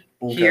sound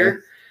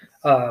here,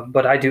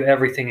 but I do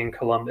everything in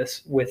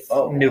Columbus with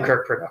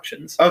Newkirk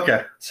Productions.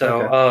 Okay.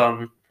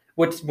 So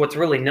what's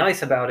really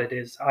nice about it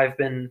is I've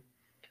been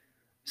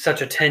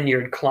such a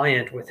tenured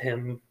client with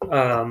him.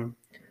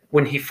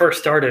 When he first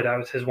started, I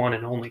was his one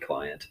and only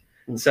client.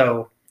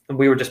 So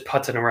we were just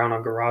putzing around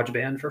on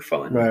GarageBand for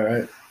fun.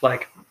 Right.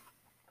 Like.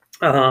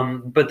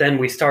 But then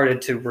we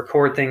started to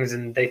record things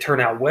and they turn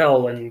out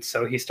well. And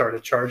so he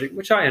started charging,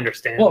 which I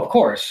understand. Well, of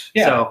course.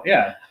 Yeah. So,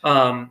 yeah.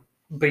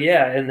 But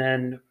yeah. And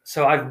then,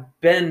 so I've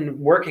been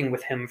working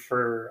with him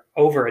for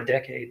over a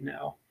decade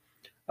now.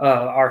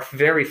 Our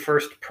very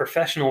first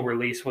professional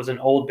release was an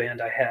old band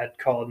I had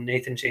called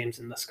Nathan James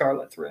and the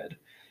Scarlet Thread.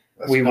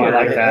 We were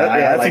like that.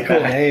 That's a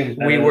cool name.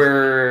 We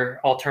were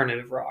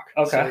alternative rock.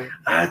 Okay.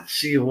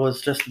 So, I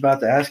was just about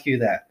to ask you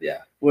that.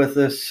 Yeah. With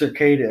the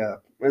Circadia.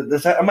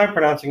 Am I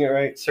pronouncing it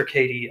right?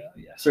 Circadia,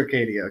 yeah.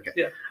 Circadia, okay.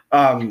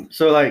 Yeah.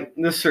 So like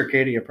this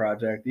Circadia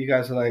project, you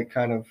guys are like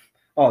kind of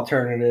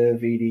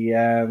alternative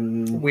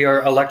EDM. We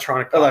are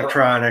electronic.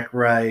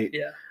 Right?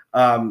 Yeah.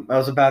 I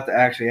was about to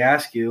actually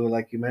ask you,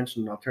 like you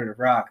mentioned, alternative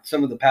rock.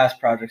 Some of the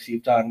past projects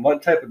you've done,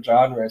 what type of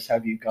genres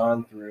have you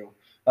gone through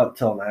up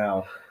till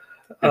now?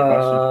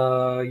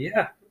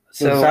 Yeah.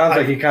 So it sounds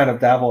like you kind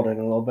of dabbled in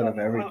a little bit of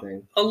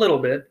everything. A little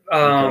bit.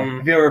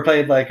 Have you ever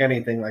played like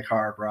anything like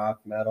hard rock,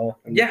 metal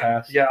in the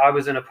past? Yeah, I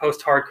was in a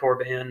post-hardcore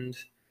band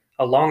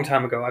a long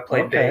time ago. I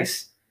played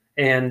bass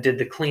and did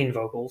the clean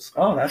vocals.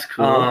 Oh, that's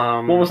cool.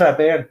 What was that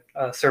band?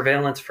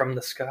 Surveillance from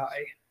the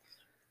Sky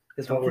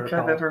is what we're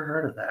called. I've ever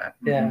heard of that.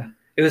 Yeah.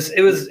 It was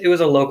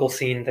a local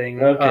scene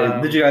thing.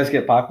 Okay. Did you guys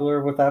get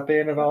popular with that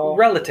band at all?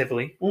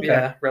 Relatively. Okay.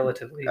 Yeah,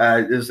 relatively.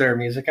 Is there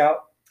music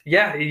out?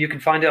 Yeah, you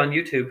can find it on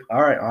YouTube.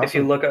 All right, awesome. If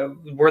you look up,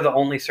 we're the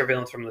only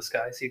Surveillance from the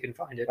Sky, so you can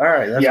find it. All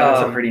right, that's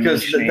that's a pretty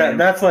niche name.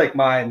 That's like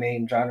my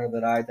main genre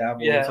that I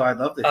dabble in, so I'd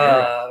love to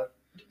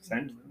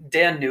hear it.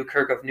 Dan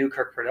Newkirk of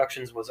Newkirk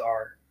Productions was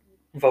our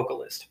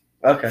vocalist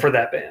for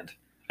that band.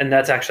 And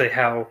that's actually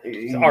how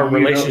our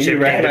relationship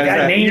began.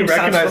 That name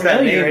sounds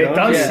familiar. It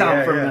does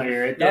sound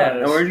familiar. It does.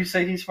 And where did you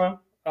say he's from?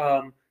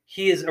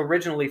 He is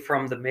originally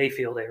from the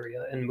Mayfield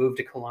area and moved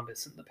to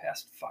Columbus in the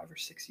past 5 or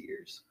 6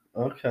 years.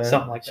 Okay.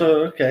 Something like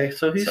that.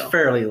 So he's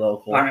fairly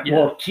local. All right. Yeah.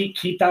 Well,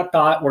 keep that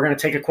thought. We're going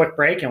to take a quick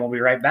break and we'll be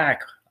right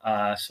back.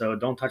 So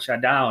don't touch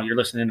that dial. You're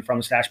listening to From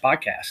the Stash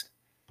Podcast.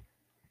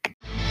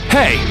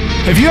 Hey,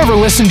 have you ever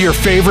listened to your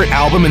favorite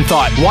album and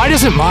thought, why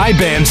doesn't my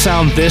band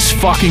sound this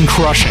fucking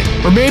crushing?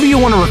 Or maybe you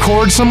want to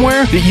record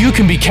somewhere that you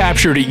can be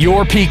captured at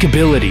your peak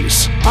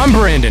abilities. I'm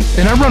Brandon,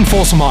 and I run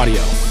Folsom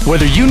Audio.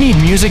 Whether you need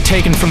music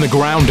taken from the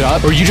ground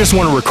up, or you just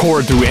want to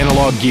record through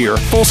analog gear,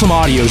 Folsom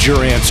Audio is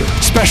your answer.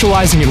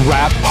 Specializing in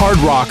rap, hard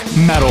rock,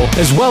 metal,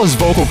 as well as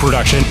vocal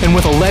production, and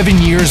with 11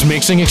 years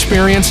mixing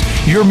experience,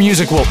 your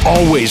music will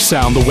always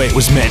sound the way it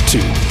was meant to.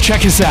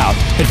 Check us out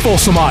at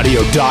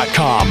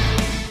folsomaudio.com.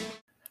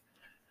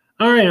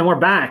 All right, and we're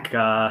back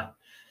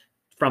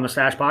from the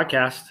Stash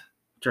Podcast.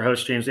 It's your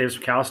host, James Davis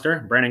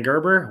McAllister, Brandon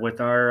Gerber,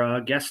 with our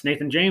guest,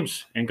 Nathan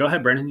James. And go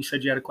ahead, Brandon. You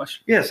said you had a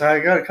question. Yes,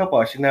 I got a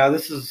couple actually. Now,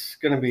 this is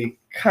going to be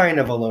kind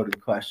of a loaded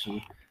question,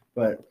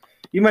 but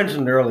you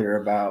mentioned earlier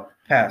about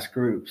past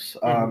groups.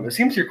 It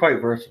seems you're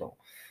quite versatile.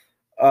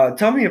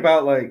 Tell me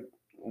about like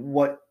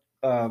what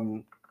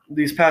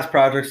these past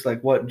projects,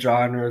 like what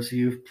genres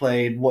you've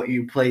played, what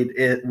you played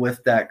it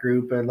with that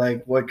group, and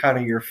like what kind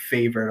of your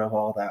favorite of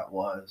all that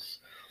was.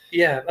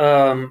 Yeah,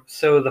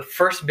 so the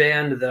first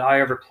band that I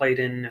ever played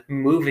in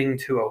moving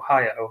to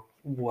Ohio,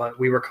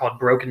 we were called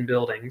Broken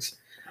Buildings.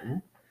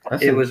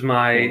 It was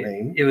my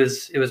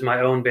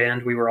own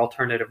band. We were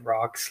alternative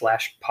rock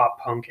 / pop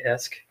punk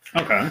esque.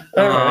 Okay.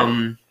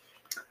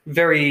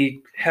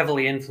 Very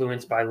heavily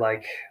influenced by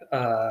like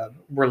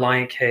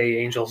Reliant K,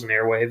 Angels and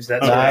Airwaves,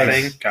 that sort of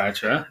thing.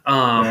 Gotcha.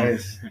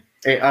 Nice.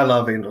 Hey, I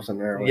love Angels and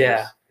Airwaves.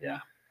 Yeah.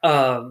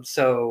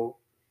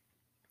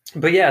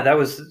 But yeah,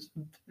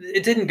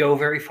 it didn't go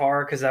very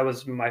far because that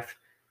was my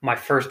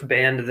first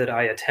band that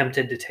I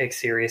attempted to take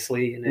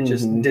seriously, and it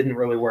just didn't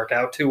really work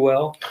out too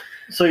well.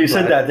 So you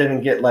said that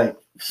didn't get like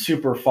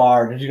super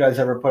far. Did you guys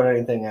ever put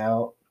anything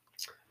out?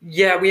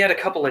 Yeah, we had a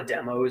couple of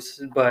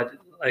demos, but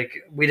like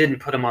we didn't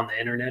put them on the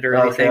internet or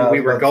anything.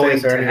 We were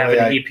going to have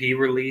an EP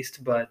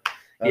released, but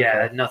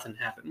nothing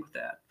happened with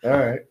that. All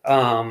right.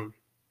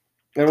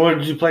 And what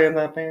did you play in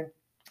that band?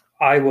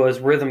 I was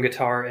rhythm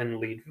guitar and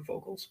lead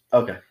vocals.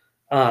 Okay.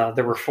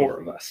 There were 4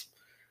 of us.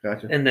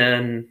 Gotcha. And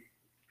then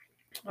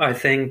I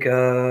think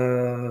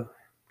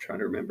trying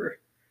to remember.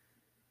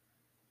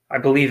 I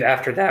believe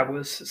after that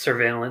was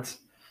Surveillance.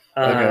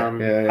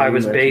 Okay. Yeah, I you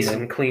was bass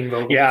mentioned and clean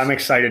vocals. Yeah, I'm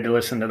excited to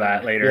listen to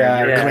that later. Yeah,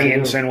 Your yeah.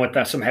 cleans in with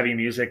some heavy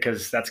music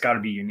because that's got to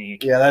be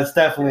unique. Yeah, that's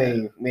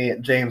definitely me,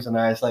 James, and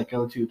I's like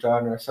go-to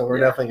genre. So we're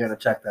Yeah. definitely gonna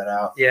check that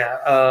out. Yeah.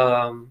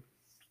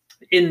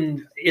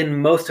 In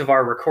most of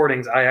our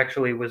recordings, I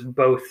actually was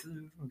both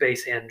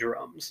bass and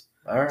drums.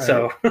 All right.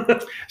 So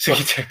So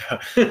you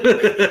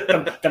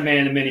took the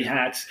man in many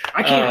hats.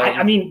 I can't.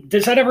 I mean,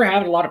 does that ever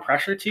have a lot of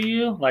pressure to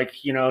you?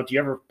 Like, you know, do you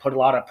ever put a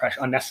lot of pressure,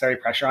 unnecessary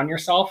pressure on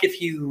yourself?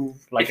 if you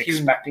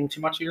Expecting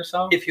too much of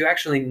yourself? if you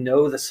actually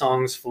know the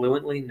songs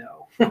fluently,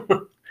 no.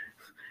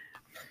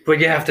 But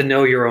you have to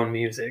know your own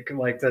music,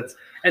 like that's,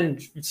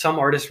 and some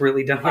artists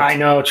really don't. I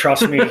know.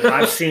 Trust me,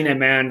 I've seen it,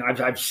 man.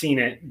 I've seen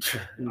it.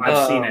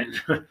 I've seen it.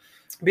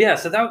 But yeah,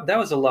 so that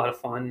was a lot of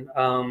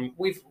fun.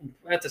 We've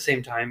at the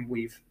same time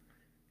we've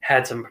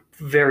had some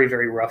very,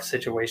 very rough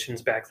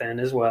situations back then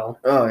as well.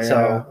 Oh yeah.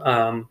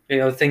 So you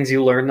know, things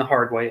you learn the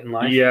hard way in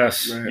life.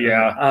 Yes. Right,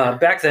 Yeah.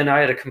 Back then, I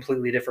had a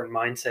completely different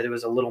mindset. It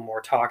was a little more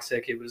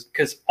toxic. It was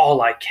because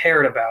all I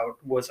cared about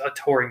was a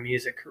touring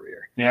music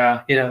career.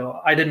 Yeah. You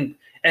know, I didn't.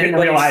 Didn't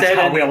Anybody realize said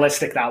how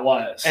realistic that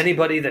was.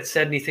 anybody that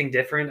said anything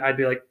different, I'd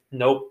be like,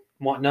 nope,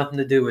 want nothing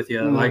to do with you.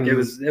 Mhm. Like it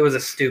was a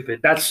stupid.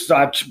 That's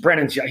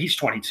Brennan's. He's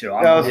 22.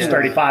 I'm Yeah, almost yeah.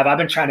 35. I've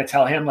been trying to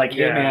tell him, like,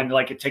 hey, Yeah. man,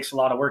 like it takes a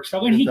lot of work.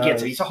 So when It he gets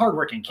does. it, he's a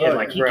hardworking kid. Oh,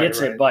 like he right,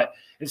 gets right. it, but at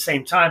the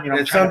same time, you know,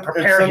 I'm it's, trying to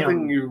prepare it's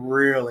something him. you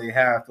really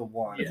have to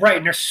want. Right,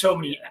 and there's so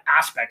many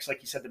aspects,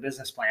 like you said, the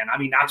business plan. I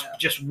mean, that's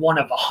just one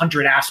of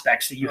 100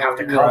 aspects that you have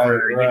to Right,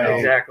 cover, right. you know,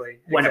 Exactly.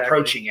 when exactly.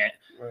 approaching it.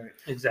 Right.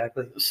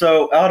 Exactly.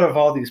 So, out of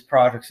all these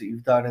projects that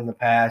you've done in the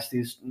past,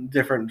 these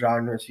different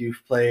genres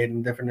you've played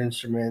and different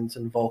instruments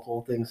and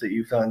vocal things that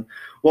you've done,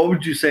 what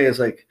would you say is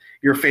like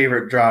your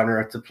favorite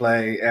genre to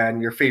play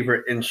and your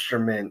favorite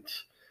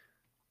instrument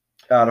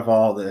out of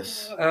all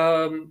this?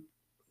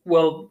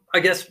 Well, I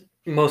guess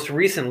most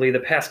recently, the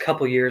past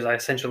couple years, I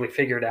essentially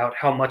figured out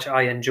how much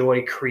I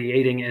enjoy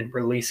creating and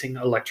releasing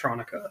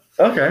electronica.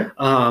 Okay.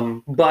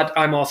 But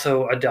I'm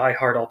also a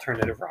diehard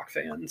alternative rock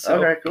fan, so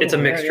Okay, cool. it's a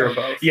Yeah, mixture yeah. of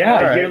both. Yeah,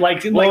 All right. you're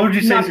like, What would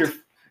you say not- is your,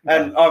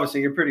 and obviously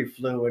you're pretty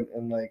fluent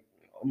in like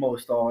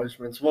most all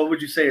instruments. What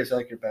would you say is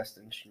like your best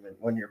instrument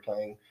when you're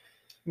playing?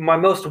 My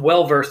most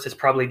well versed is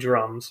probably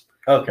drums,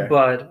 Okay.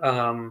 but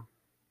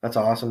That's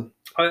awesome.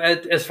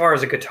 as far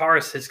as a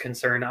guitarist is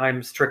concerned,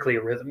 I'm strictly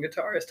a rhythm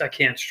guitarist. I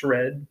can't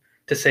shred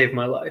to save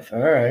my life. All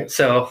right.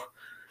 So,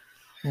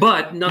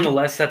 but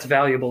nonetheless, that's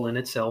valuable in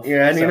itself.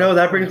 Yeah, and you So- know,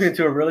 that brings me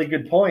to a really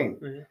good point.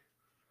 Yeah.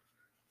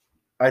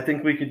 I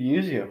think we could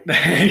use you.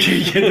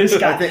 this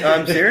guy, I think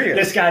I'm serious.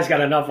 This guy's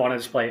got enough on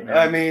his plate, man.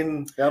 I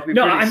mean, that'll be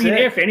No, pretty I mean, sick.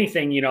 if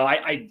anything, you know,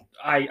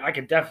 I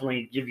could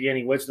definitely give you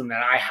any wisdom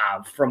that I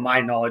have from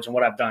my knowledge and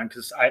what I've done,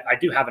 because I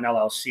do have an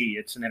LLC.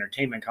 It's an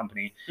entertainment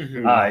company.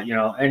 Mhm. You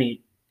know,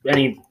 any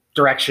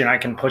direction I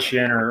can push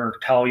you in or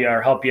tell you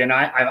or help you. And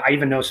I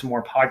even know some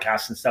more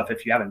podcasts and stuff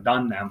if you haven't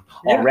done them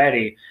Yeah.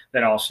 already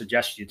that I'll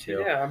suggest you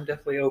to. Yeah, I'm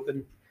definitely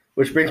open.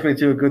 Which brings me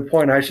to a good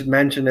point. I should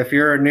mention, if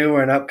you're a new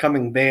or an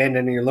upcoming band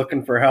and you're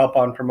looking for help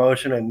on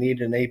promotion and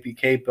need an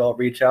APK belt,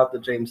 reach out to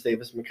James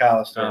Davis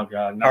McAllister, Oh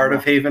God, no, Heart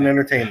of Haven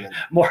Entertainment.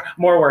 more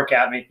work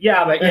at me.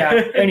 Yeah, but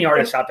yeah, any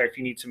artist out there, if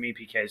you need some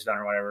EPKs done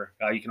or whatever,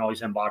 you can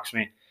always inbox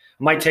me. It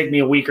might take me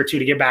a week or two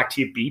to get back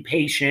to you. Be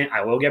patient.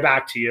 I will get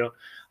back to you.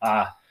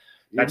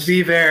 That's-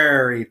 Be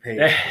very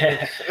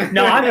patient.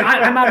 No,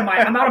 I'm out of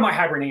my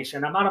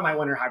hibernation. I'm out of my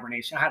winter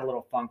hibernation. I had a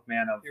little funk,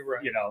 man. Of You're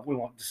right. you know,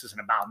 this isn't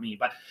about me,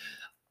 but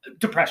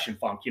depression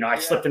funk. You know, I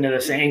slipped into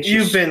this anxious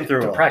You've been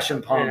through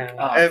depression punk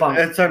Yeah. funk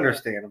It's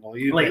understandable.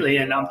 You've been lately,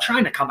 through and a I'm lot.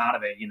 trying to come out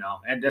of it. You know,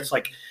 and it's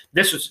like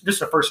this is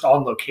the first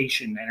on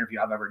location interview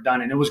I've ever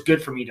done, and it was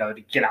good for me to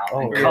get out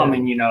and yeah. come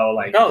and you know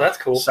like. Oh, that's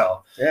cool.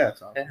 So Yeah,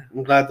 it's awesome. Yeah.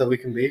 I'm glad that we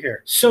can be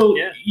here. So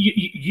Yeah.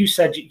 you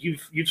said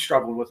you've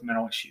struggled with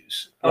mental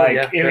issues. Oh, Like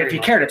yeah, very if you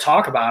much. care to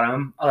talk about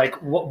them, like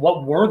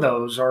what were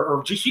those,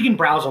 or just you can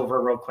browse over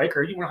it real quick,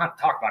 or you don't have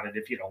to talk about it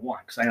if you don't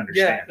want, because I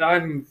understand. Yeah,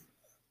 I'm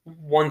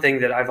one thing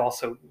that I've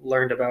also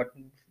learned about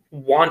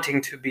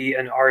wanting to be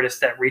an artist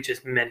that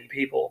reaches many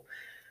people.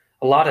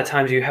 A lot of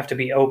times you have to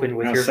be open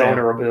with I'll your say it.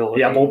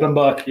 vulnerability. Yeah, open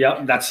book.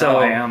 Yep, that's So- how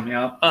I am.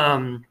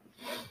 Yeah.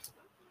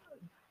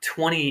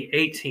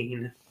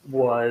 2018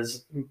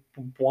 was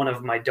one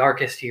of my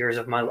darkest years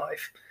of my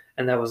life,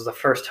 and that was the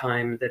first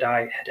time that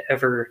I had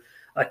ever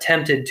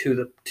attempted to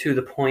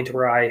the point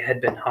where I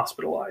had been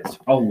hospitalized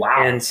Oh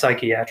wow. and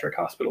psychiatric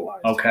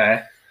hospitalized.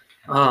 Okay.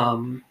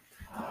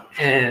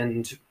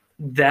 And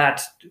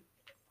that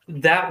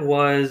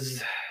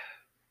was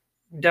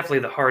definitely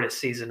the hardest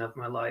season of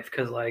my life,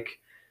 because like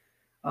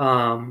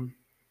NJFT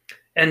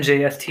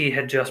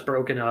had just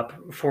broken up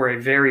for a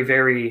very,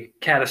 very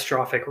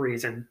catastrophic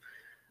reason.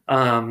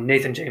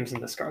 Nathan James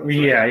and the Scarlet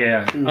Yeah, Letter.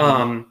 yeah.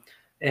 Mm-hmm.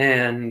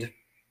 And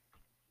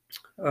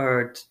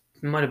it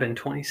might have been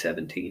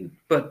 2017,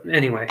 but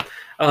anyway.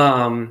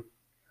 And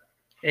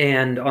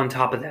on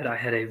top of that, I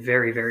had a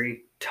very,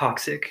 very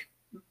toxic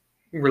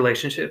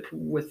relationship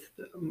with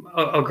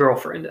a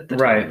girlfriend at the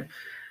Right. time.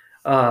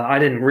 I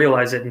didn't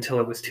realize it until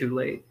it was too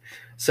late.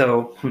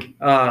 So,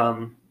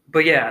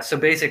 but yeah, so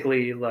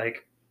basically,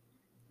 like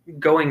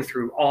going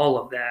through all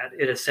of that,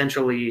 it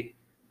essentially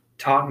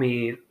taught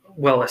me,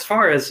 well, as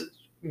far as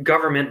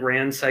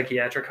government-ran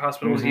psychiatric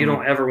hospitals, you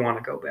don't ever want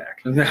to go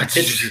back.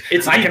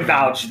 It's I can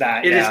vouch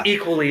that. It is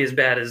equally as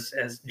bad as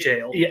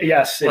jail.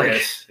 Yes, Like, it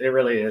is. It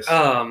really is.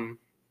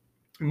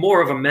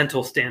 More of a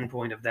mental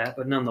standpoint of that,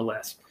 but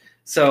nonetheless.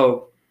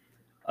 So,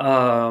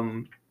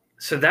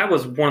 so that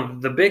was one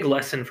of the big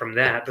lesson from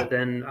that. But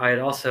then I had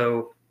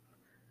also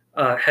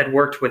had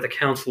worked with a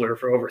counselor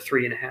for over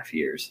 3.5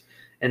 years,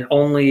 and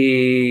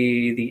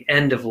only the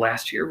end of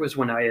last year was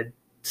when I had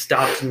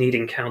stopped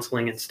needing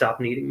counseling and stopped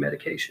needing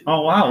medication.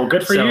 Oh wow, well,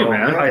 good for you,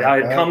 man.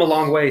 I'd come a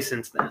long way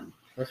since then.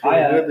 That's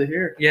really good to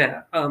hear.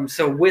 Yeah.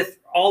 So with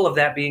all of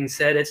that being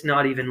said, it's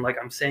not even like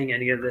I'm saying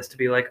any of this to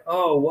be like,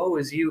 oh, woe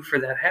is you for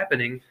that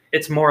happening.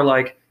 It's more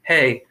like,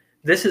 hey,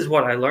 this is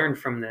what I learned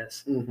from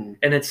this. Mm-hmm.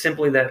 And it's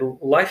simply that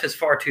life is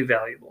far too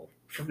valuable,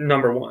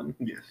 number one.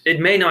 Yes. It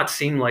may not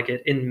seem like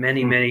it in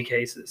many, many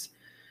cases,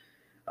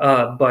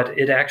 but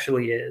it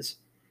actually is.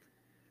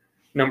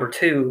 Number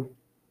two,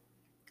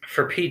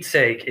 for Pete's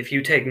sake, if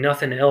you take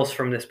nothing else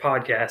from this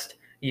podcast,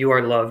 you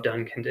are loved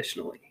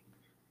unconditionally.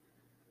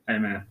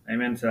 Amen.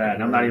 Amen to that.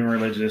 And I'm not even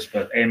religious,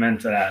 but amen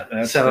to that.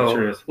 That's the So,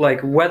 truth. like,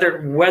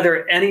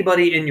 whether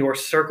anybody in your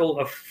circle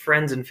of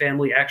friends and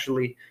family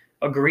actually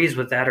agrees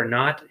with that or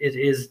not, it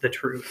is the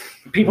truth.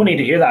 People need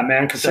to hear that,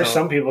 man, because there's So-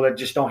 some people that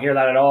just don't hear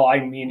that at all. I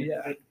mean,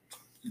 Yeah.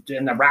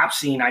 in the rap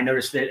scene, I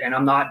noticed it, and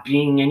I'm not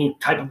being any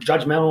type of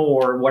judgmental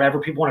or whatever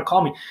people want to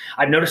call me.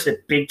 I've noticed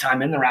it big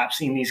time in the rap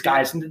scene. These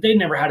guys, and they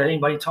never had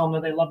anybody tell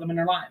them that they loved them in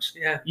their lives,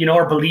 Yeah.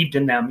 or believed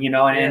in them, and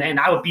Yeah. and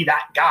I would be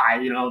that guy,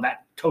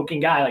 that token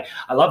guy, like,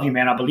 I love you,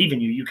 man. I believe in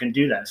you. You can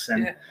do this,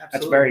 and Yeah, that's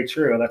absolutely. very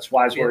true. That's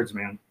wise Yeah. words,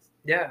 man.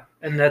 Yeah,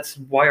 and that's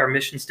why our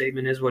mission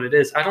statement is what it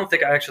is. I don't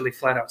think I actually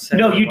flat out said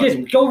No, what it you was.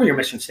 didn't. Go over your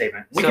mission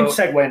statement. We can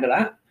So- segue into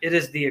that. It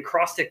is the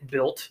acrostic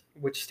BUILT,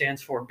 which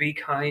stands for be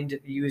kind,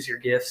 use your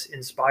gifts,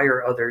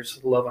 inspire others,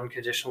 love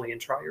unconditionally, and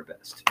try your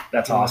best.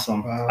 That's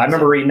awesome. Wow. I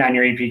remember reading that in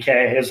your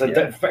EPK. It was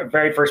the Yeah.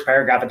 very first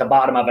paragraph at the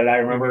bottom of it. I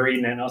remember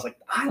reading it, and I was like,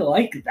 I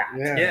like that.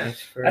 Yeah.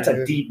 That's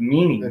a deep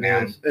meaning, It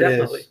man. is. It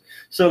Definitely. is.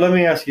 So let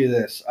me ask you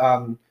this: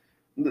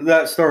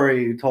 that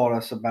story you told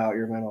us about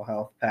your mental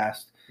health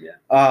past. Yeah.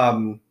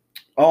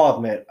 I'll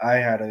admit I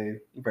had a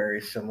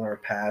very similar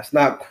past.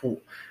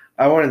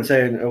 I wouldn't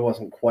say it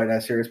wasn't quite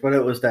as serious, but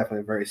it was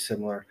definitely very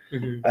similar.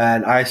 Mm-hmm.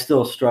 And I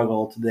still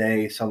struggle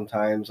today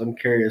sometimes. I'm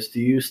curious, do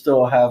you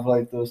still have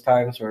like those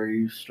times where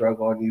you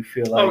struggle and you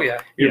feel like Oh,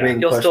 yeah. you're being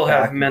You'll pushed still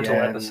have back mental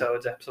again?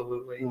 episodes,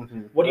 absolutely.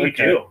 Mhm. What do you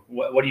Okay. do?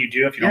 What do you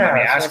do if you don't mind me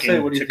Yeah, I was gonna asking say,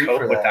 what do to you do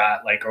cope for with that?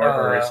 that? Like,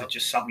 or is it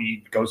just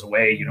something that goes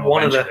away?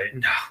 One of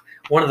eventually?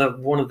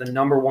 the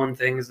number one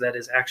things that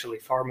is actually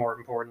far more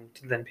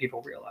important than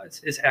people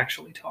realize is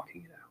actually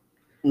talking it out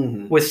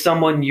Mhm. with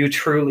someone you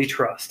truly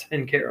trust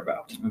and care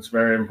about. It's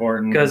very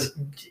important Because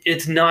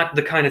it's not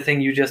the kind of thing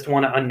you just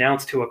want to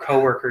announce to a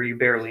coworker you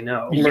barely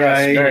know.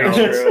 Right. very You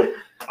know, true.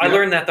 I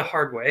learned that the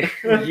hard way.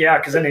 Yeah,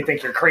 because then they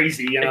think you're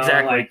crazy.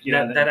 Exactly.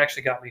 Like, that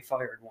actually got me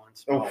fired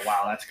once. Oh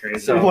wow, that's crazy.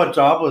 So- What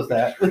job was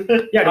that?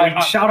 yeah, do we I-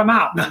 shout them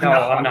out? No,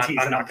 I'm not. teasing,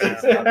 I'm not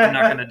teasing.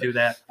 gonna do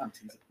that. I'm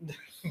teasing.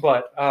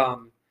 But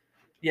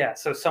yeah.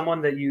 So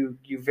someone that you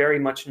very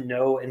much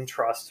know and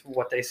trust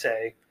what they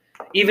say,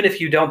 even if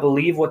you don't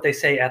believe what they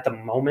say at the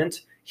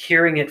moment,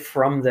 hearing it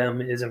from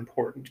them is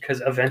important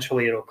because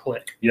eventually it'll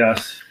click.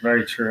 Yes,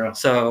 very true.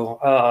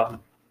 So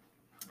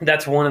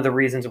that's one of the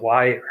reasons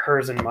why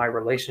hers and my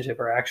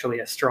relationship are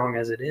actually as strong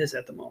as it is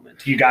at the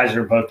moment. You guys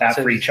are both that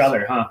So- for each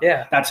other, huh?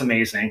 Yeah. That's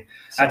amazing.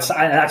 So-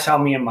 That's how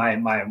me and my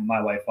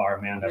wife are,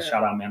 Amanda. Yeah.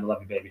 Shout out, Amanda,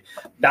 love you, baby.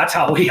 That's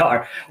how we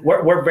are.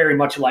 We're very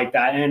much like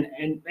that.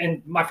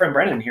 And my friend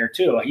Brennan here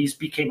too. He's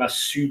became a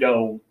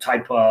pseudo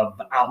type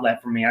of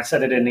outlet for me. I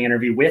said it in the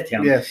interview with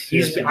him. Yes.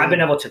 I've been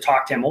able to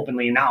talk to him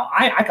openly, and now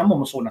I'm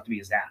almost old enough to be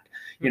his dad.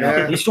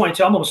 Yeah. He's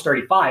 22. I'm almost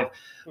 35.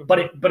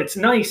 But it's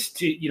nice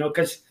to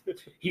because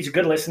he's a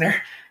good listener.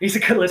 He's a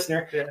good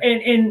listener, Yeah.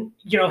 and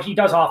he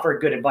does offer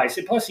good advice.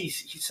 And plus,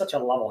 he's such a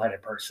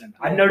level-headed person.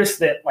 I've noticed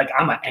that like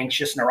I'm an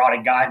anxious,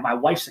 neurotic guy. My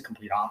wife's the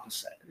complete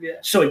opposite. Yeah.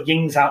 So it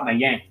yings out my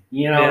yang.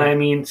 You know what I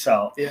mean?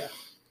 So Yeah.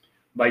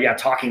 But yeah,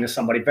 talking to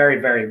somebody very,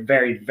 very,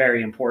 very,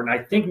 very important.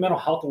 I think Mental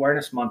Health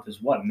Awareness Month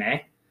is what,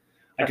 May?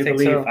 I do think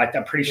believe. so.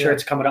 I'm pretty sure Yeah.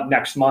 it's coming up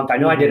next month. I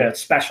know I did a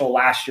special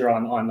last year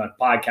on the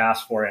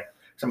podcast for it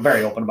because I'm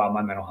very open about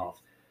my mental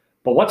health.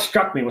 But what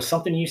struck me was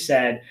something you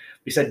said.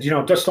 You said,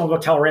 just don't go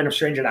tell a random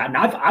stranger that. And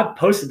I've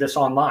posted this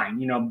online,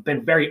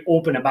 been very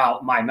open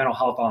about my mental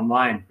health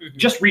online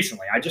just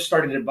recently. I just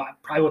started it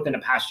probably within the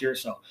past year or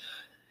so.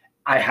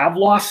 I have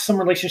lost some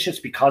relationships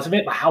because of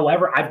it. But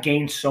however, I've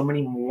gained so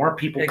many more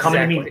people coming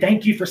to me. Exactly.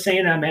 Thank you for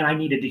saying that, man. I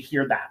needed to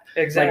hear that.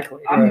 Exactly.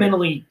 Like, I'm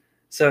mentally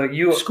So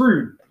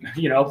screwed,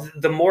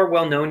 the more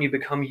well known you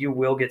become, you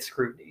will get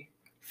scrutiny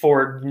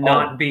for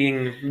not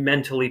being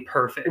mentally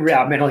perfect.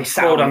 Yeah, mentally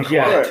sound. Quote unquote.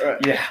 Yeah.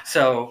 Right. Yeah.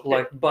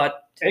 So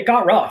but It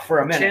got rough for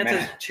a minute,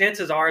 man.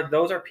 chances are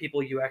those are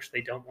people you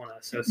actually don't want to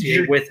associate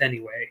You're- with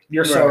anyway.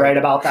 You're so right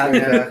about that,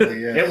 man.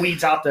 Exactly. Yeah. It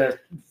weeds out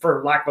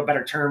for lack of a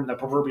better term, the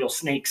proverbial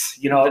snakes.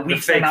 You know, it The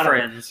weeds fake them out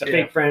friends. of the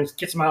fake friends,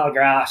 gets them out of the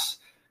grass,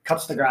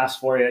 cuts the grass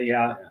for you.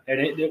 Yeah. And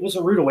it was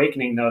a rude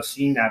awakening, though,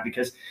 seeing that,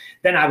 because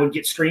then I would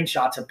get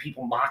screenshots of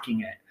people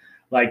mocking it.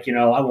 Like, you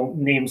know, I won't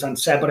names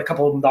unsaid, but a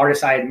couple of the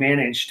artists I had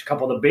managed, a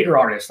couple of the bigger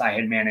artists I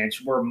had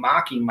managed were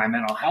mocking my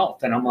mental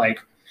health. And I'm like,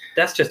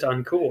 That's just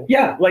uncool.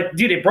 yeah, like,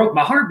 dude, it broke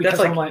my heart because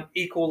That's I'm like,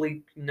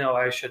 equally. No,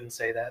 I shouldn't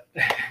say that.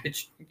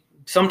 It's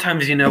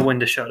sometimes you know when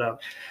to shut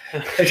up.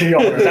 is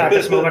that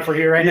this moment for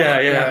you right now?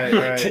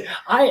 Right.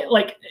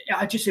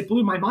 I just, it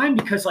blew my mind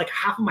because like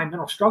half of my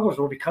mental struggles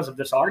were because of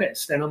this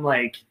artist. And I'm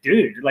like,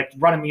 dude, like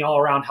running me all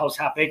around House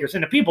Half Acres.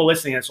 And the people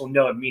listening to this will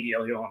know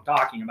immediately what I'm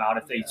talking about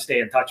if they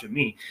stay in touch with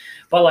me.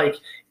 But like,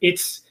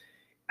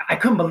 I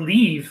couldn't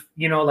believe,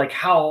 you know, like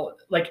how,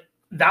 like,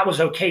 that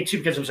was okay too,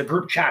 because it was a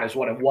group chat is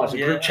what it was. A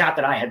group chat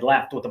that I had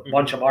left with a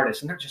bunch of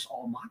artists, and they're just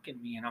all mocking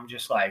me. And I'm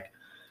just like,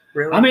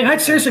 Really? I mean, I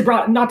seriously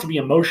brought, not to be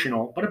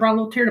emotional, but it brought a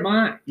little tear to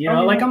my eye. You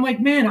know, like, I'm like,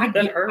 man, I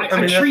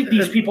treat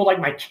these people like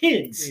my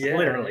kids,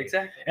 literally.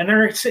 Exactly. And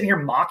they're sitting here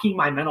mocking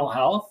my mental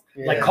health,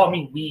 like call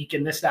me weak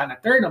and this, that, and the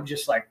third. And I'm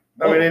just like,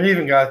 whoa. I mean, it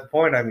even got to the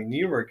point. I mean,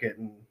 you were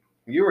getting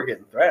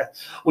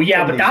threats. Well,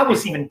 yeah, but that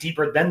was people. even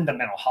deeper than the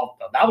mental health,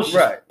 though. That was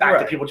just back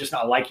to people just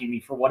not liking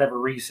me for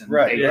whatever reason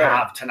they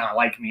have to not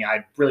like me.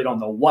 I really don't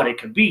know what it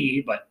could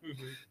be, but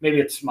maybe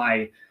it's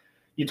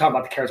you talk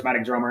about the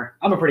charismatic drummer.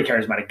 I'm a pretty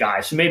charismatic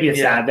guy, so maybe it's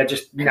that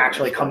just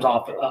naturally comes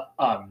off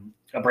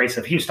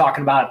abrasive. He was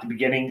talking about at the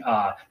beginning,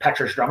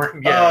 Petra's drummer.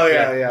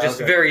 Just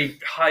very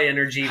high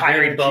energy,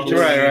 very bubbly,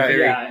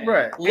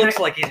 Right. Looks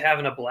like he's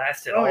having a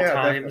blast at all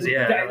times. definitely.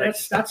 Yeah,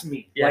 That's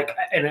me. Yeah. Like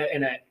in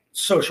a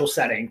social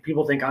setting,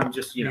 people think I'm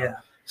just, you know.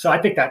 So I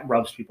think that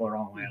rubs people the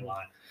wrong way a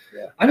lot.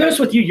 Yeah. I noticed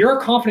with you, you're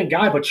a confident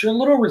guy, but you're a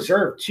little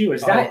reserved too.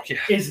 Is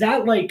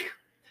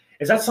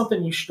that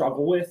something you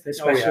struggle with,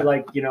 especially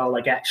like, you know,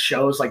 like at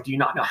shows? Like, do you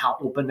not know how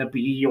open to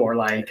be, or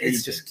like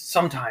it's just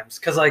sometimes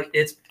because like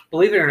it's,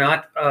 believe it or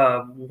not,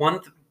 a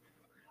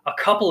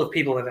couple of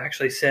people have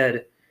actually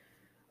said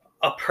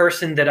a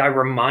person that I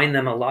remind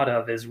them a lot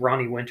of is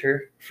Ronnie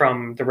Winter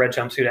from the Red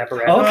Jumpsuit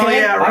Apparatus. Okay, Oh,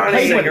 yeah,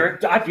 Ronnie. Singer.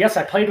 I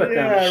played with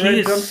them. He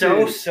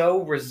is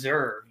so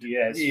reserved. He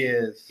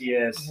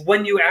is.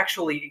 When you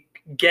actually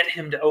get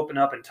him to open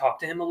up and talk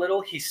to him a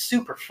little, he's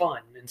super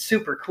fun and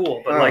super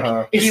cool. But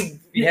like, he's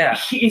not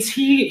always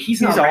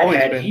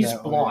redhead. been He's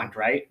that way. blonde,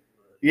 right?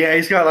 Yeah,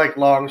 he's got like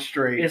long,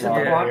 straight. Is it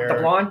blonde hair. the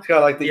blonde? He's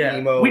got like the Yeah.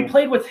 emo. We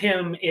played with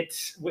him. It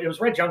was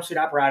Red Jumpsuit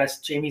Apparatus,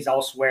 Jamie's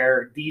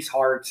Elsewhere, These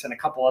Hearts, and a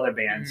couple other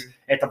bands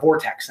at the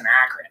Vortex in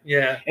Akron.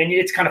 Yeah. And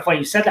it's kind of funny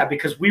you said that,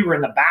 because we were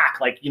in the back,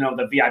 like, you know,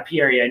 the VIP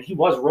area, and he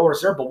was real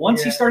reserved. But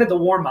once he started to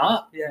warm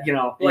up, you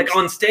know, like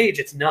on stage,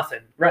 it's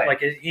nothing. Right. Like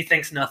he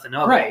thinks nothing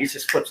of it. right, he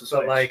just flips the switch.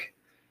 But like,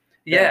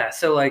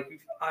 so like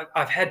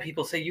I've had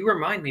people say, you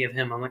remind me of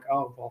him. I'm like,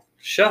 oh, well,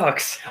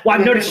 shucks. Well,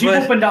 I've noticed you've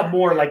But- opened up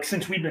more, like,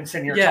 since we've been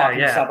sitting here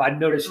talking and stuff. I've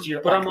noticed you,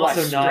 But like, I'm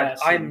also less not,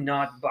 stress I'm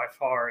not by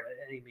far at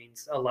any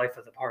means a life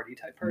of the party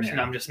type person.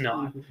 Yeah. I'm just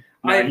not.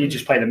 No, you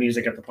just play the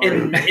music at the party.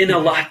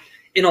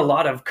 In a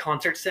lot of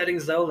concert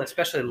settings, though,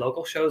 especially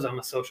local shows, I'm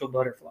a social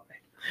butterfly.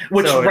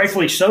 Which So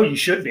rightfully so you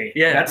should be.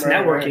 Yeah. That's Right,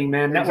 networking,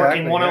 right. man. Exactly,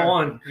 Networking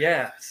 101.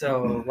 Yeah,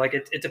 so like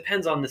it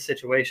depends on the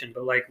situation,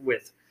 but like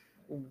with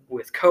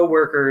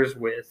coworkers,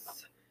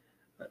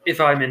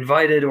 if I'm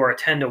invited or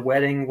attend a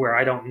wedding where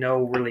I don't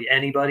know really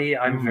anybody,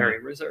 I'm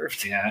very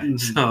reserved. Yeah.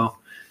 So,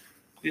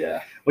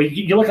 yeah, Well,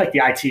 you look like the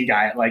IT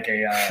guy at like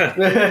a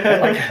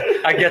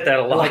I get that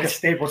a lot. like a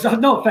Staples.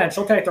 No offense,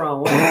 don't take it the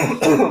wrong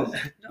way.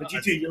 But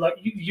you do.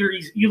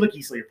 You look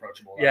easily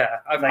approachable. Though. Yeah,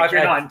 Like,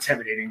 you're not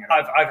intimidating. At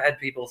all. I've had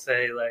people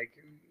say like,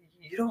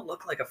 you don't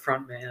look like a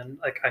front man.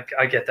 Like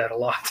I get that a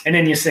lot. And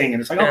then you sing, and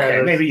it's like, okay,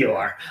 Yeah, maybe you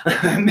are.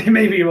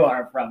 Maybe you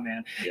are a front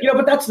man. Yeah. You know,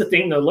 but that's the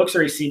thing, though. Looks are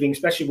receiving,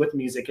 especially with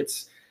music.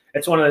 It's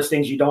one of those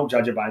things you don't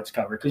judge it by its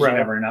cover, because Right. you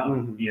never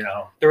know. You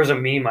know. There was a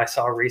meme I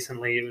saw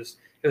recently. It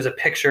was a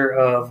picture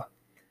of.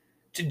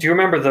 Do you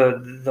remember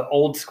the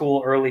old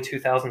school early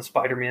 2000s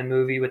Spider-Man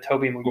movie with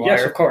Tobey Maguire?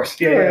 Yes, of course.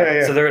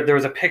 Yeah. So there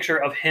was a picture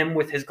of him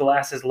with his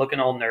glasses looking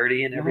all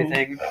nerdy and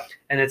everything.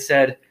 And it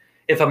said,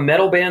 if a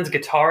metal band's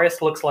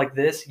guitarist looks like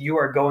this, you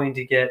are going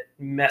to get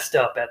messed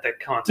up at the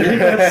concert.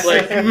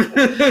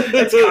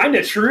 It's kind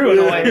of true in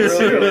a way. It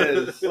really too.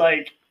 is.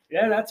 Like,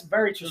 yeah, that's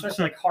very true.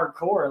 Especially like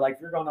hardcore. Like,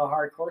 if you're going to a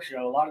hardcore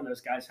show, a lot of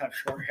those guys have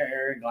short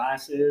hair and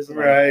glasses. And,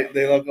 like, Right,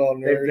 they look all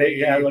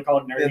nerdy. they look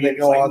all nerdy. Then they It's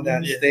go like, on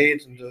that yeah.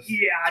 stage and just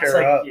it's tear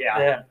like, up.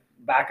 yeah,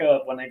 back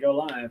up when they go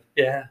live.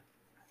 Yeah.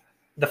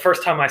 The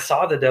first time I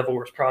saw the Devil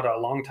Wears Prada a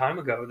long time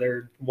ago,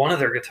 one of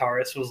their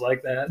guitarists was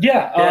like that.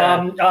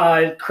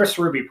 Yeah, Chris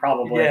Ruby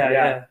probably.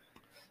 Yeah.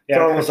 It's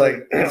almost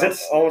like because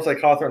it's almost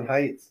like Hawthorne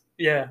Heights.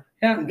 Yeah.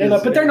 Yeah,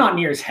 but they're not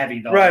near as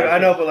heavy though. Right, I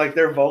know, but like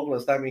their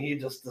vocalist, I mean, he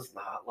just does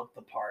not look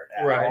the part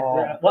at all.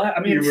 Right. Well, I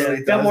mean,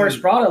 really Bill Morris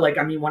Prada, like,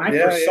 I mean, when I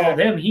first saw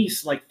them,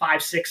 he's like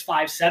 5'6",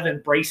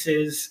 5'7",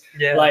 braces.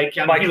 Yeah. Like,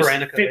 I mean, he was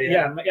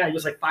he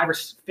was like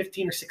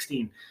 15 or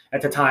 16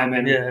 at the time.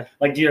 And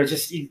like,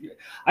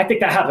 I think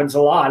that happens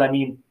a lot. I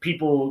mean,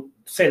 people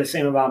say the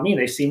same about me.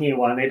 They see me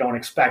and they don't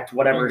expect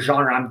whatever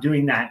genre I'm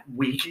doing that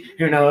week.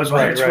 Who knows,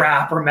 whether it's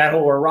rap or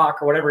metal or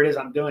rock or whatever it is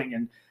I'm doing,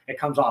 and it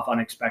comes off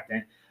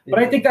unexpected. But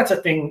I think that's a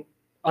thing,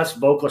 us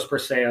vocalists per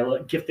se,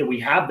 a gift that we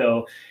have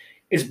though,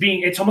 is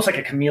it's almost like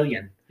a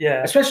chameleon.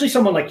 Yeah. Especially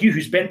someone like you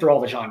who's been through all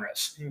the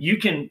genres. Mm-hmm. You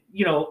can,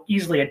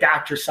 easily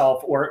adapt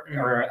yourself or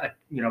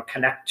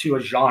connect to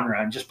a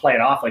genre and just play it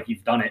off like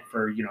you've done it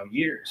for,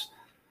 years.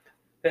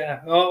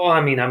 Yeah. Well,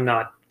 I mean, I'm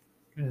not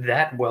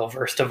that well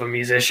versed of a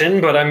musician,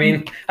 but I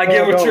mean, I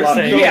get what you're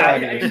saying.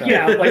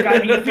 Yeah. Like, I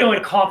mean,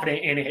 feeling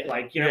confident in it,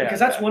 like, because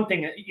that's one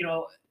thing,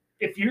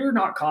 if you're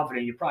not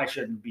confident, you probably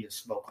shouldn't be a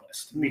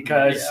vocalist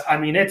because I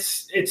mean,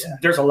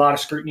 there's a lot of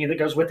scrutiny that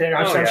goes with it.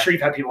 I'm sure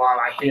you've had people,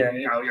 I hate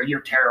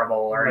you're terrible,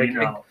 or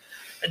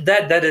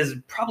that is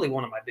probably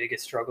one of my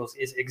biggest struggles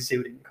is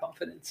exuding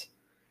confidence.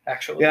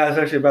 Actually, I was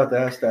actually about to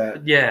ask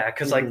that. Yeah,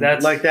 because like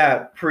that's like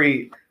that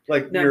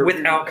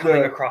without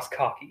coming across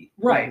cocky.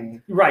 Right.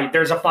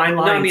 There's a fine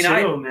line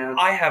man.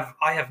 I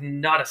have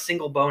not a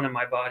single bone in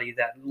my body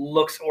that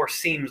looks or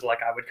seems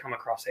like I would come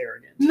across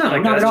arrogant. No,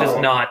 like, not that's at just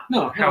all. not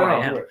how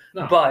I am.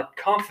 No. But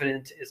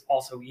confident is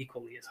also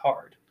equally as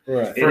hard.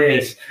 Right. It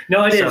is.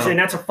 No, it is, and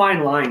that's a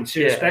fine line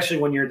too, especially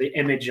when you're the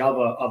image of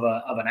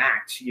an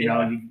act.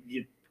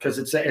 Because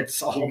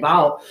it's all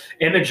about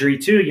imagery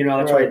too.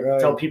 That's why I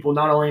tell people,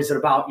 not only is it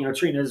about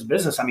treating it as a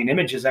business. I mean,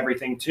 image is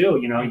everything too.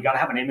 You got to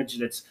have an image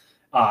that's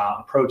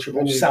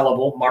approachable,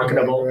 sellable,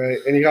 marketable. Right.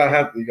 And you gotta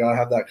have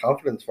that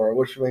confidence for it,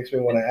 which makes me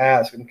want to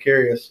ask. I'm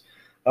curious,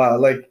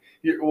 to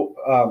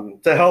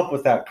help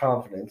with that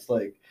confidence,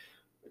 like,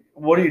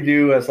 what do you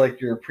do as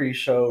like your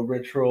pre-show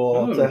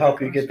ritual to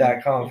help you get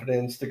that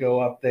confidence to go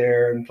up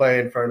there and play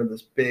in front of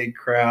this big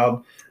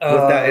crowd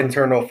with that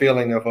internal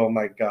feeling of, oh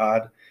my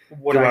God,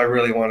 do I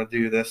really want to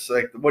do this?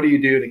 Like, what do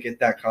you do to get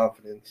that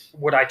confidence?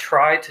 What I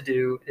try to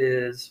do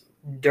is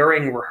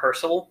during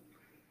rehearsal,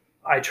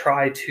 I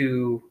try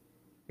to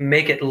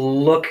make it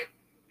look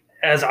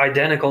as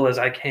identical as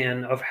I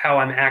can of how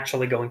I'm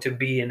actually going to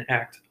be and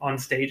act on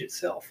stage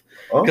itself.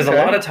 Because a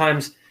lot of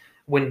times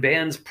when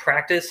bands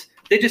practice,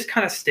 they just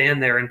kind of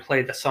stand there and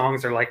play the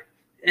songs. They're like,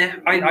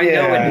 I know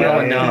it well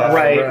enough.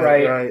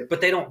 Right.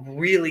 But they don't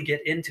really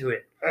get into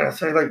it.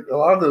 So like a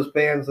lot of those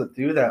bands that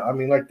do that, I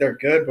mean, like they're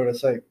good, but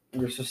it's like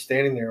you're just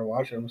standing there and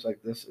watching them. It's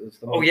like, this is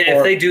the most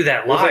if they do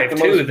that live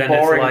too, then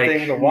it's like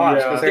thing to watch.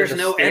 There's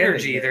no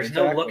energy. There's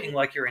no looking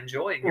like you're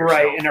enjoying yourself.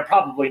 Right, and they're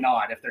probably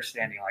not if they're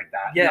standing like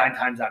that. 9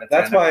 times out of 10.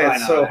 That's why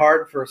it's so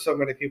hard for so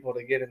many people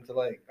to get into,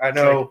 like, I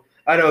know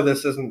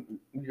this isn't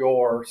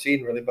your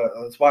scene really, but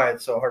that's why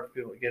it's so hard for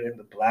people to get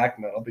into black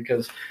metal,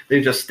 because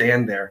they just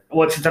stand there.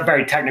 Well, it's a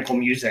very technical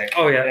music.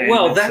 Oh yeah.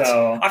 Well,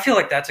 I feel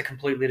like that's a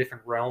completely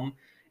different realm.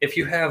 If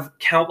you have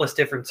countless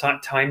different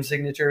time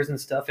signatures and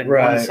stuff in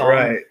one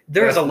song,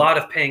 there's a lot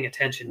of paying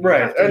attention.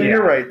 Right, and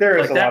you're right. There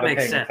is a lot of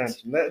paying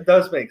attention. That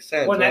does make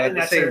sense. Well, at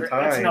the same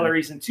time, that's another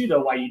reason too,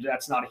 though, why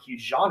that's not a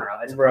huge genre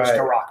as opposed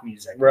to rock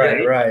music.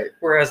 Right.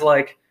 Whereas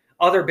like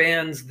other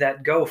bands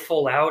that go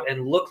full out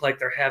and look like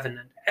they're having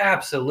an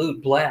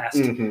absolute blast,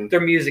 their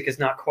music is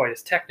not quite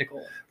as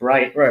technical.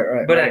 Right.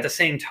 But at the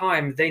same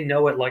time, they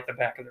know it like the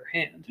back of their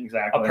hand.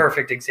 Exactly. A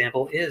perfect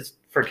example is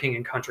for King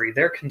and Country.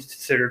 They're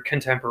considered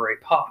contemporary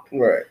pop.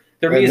 Right.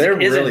 Their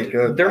music isn't really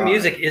good. Their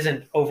music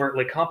isn't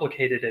overtly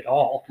complicated at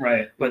all.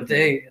 Right. But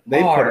they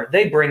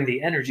bring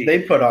the energy.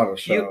 They put on a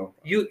show.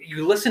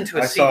 You listen to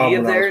a CD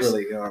of theirs. I was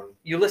really young.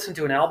 You listen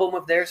to an album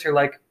of theirs. You're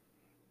like,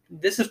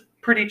 this is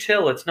pretty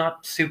chill. It's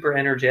not super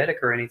energetic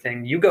or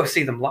anything. You go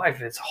see them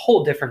live, it's a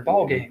whole different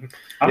ball game.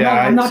 I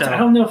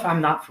don't know if I'm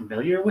not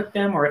familiar with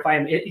them or if I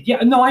am.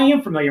 I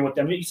am familiar with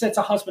them. You said it's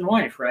a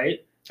husband-wife,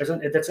 right?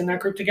 That's in that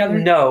group together?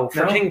 No,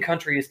 for King and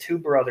Country is 2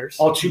 brothers.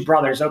 Oh, 2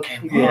 brothers. Okay.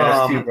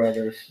 Yeah, 2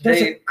 brothers.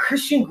 There's a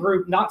Christian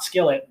group, not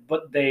Skillet,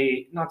 but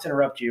they, not to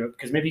interrupt you,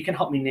 because maybe you can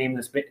help me name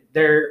this, but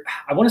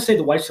I want to say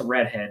the wife's a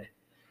redhead.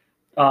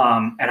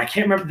 And I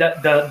can't remember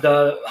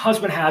the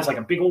husband has like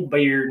a big old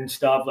beard and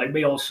stuff, like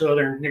big old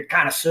Southern, they're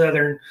kind of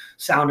Southern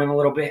sounding a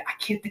little bit. I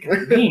can't think of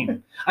their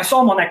name. I saw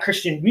them on that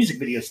Christian music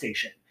video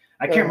station.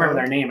 I can't remember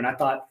their name, and I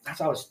thought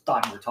you were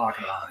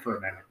talking about for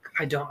a minute.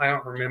 I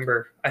don't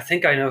remember. I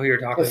think I know who you're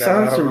talking about.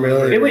 Sounds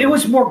familiar. It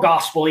was more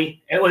gospel-y.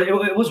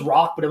 It was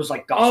rock, but it was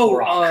like gospel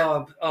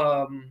rock.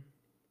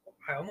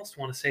 I almost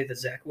want to say the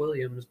Zach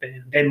Williams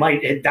band. That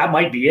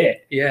might be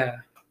it. Yeah.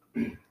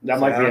 That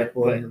might be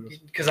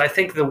it. Because I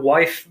think the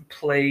wife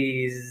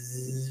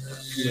plays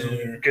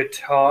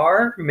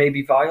guitar,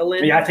 maybe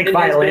violin. Yeah, I think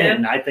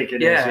violin. I think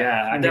it is.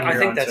 Yeah, I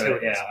think that's who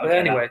it is. Okay, but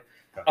anyway,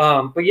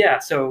 but yeah,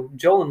 so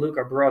Joel and Luke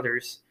are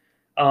brothers.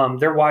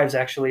 Their wives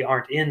actually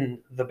aren't in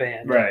the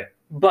band. Right.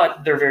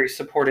 But they're very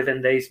supportive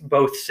and they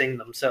both sing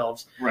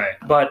themselves. Right.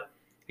 But,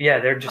 Yeah,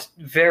 they're just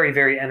very,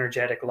 very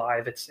energetic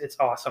live. It's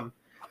awesome.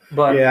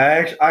 But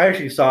Yeah, I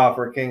actually saw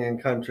For King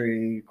and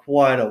Country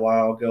quite a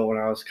while ago when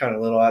I was kind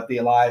of little at the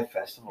Alive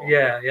Festival.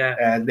 yeah.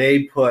 And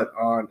they put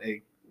on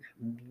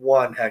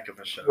one heck of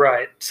a show.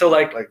 Right. So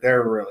like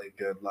they're really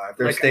good live.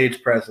 Their like,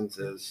 stage presence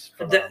is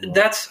phenomenal.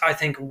 That's I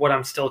think what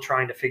I'm still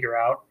trying to figure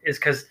out is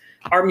because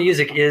our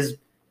music is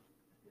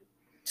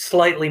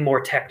slightly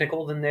more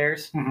technical than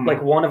theirs. Mhm.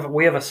 Like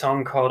we have a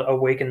song called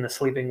 "Awaken the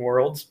Sleeping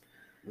Worlds."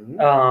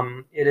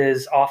 Mhm. It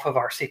is off of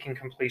our Seeking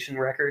Completion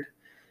record.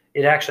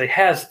 It actually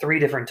has 3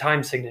 different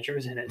time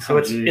signatures in it, so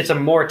it's a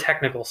more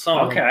technical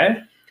song. Okay.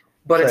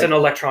 But it's Like- an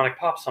electronic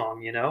pop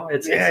song, you know.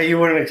 You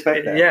wouldn't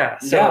expect that. Yeah.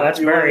 So Yeah, that's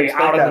you wouldn't very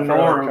expect out of that the for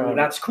norm. electronic.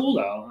 That's cool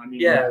though. I mean,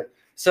 Yeah.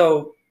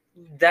 So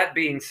that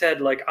being said,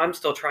 like I'm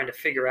still trying to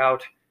figure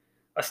out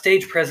a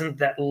stage presence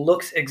that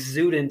looks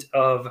exudant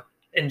of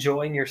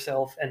enjoying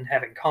yourself and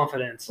having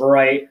confidence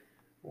right.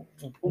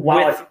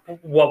 While with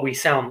what we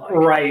sound like.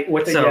 Right.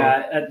 With the,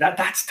 So-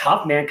 that's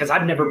tough, man. Because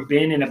I've never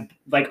been in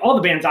all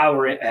the bands I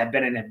have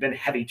been in have been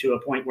heavy to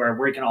a point where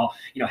we can all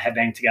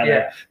headbang together,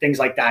 Yeah. things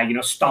like that.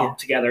 Stomp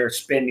together,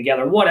 spin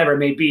together, whatever it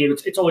may be.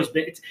 It's always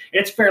been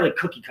it's fairly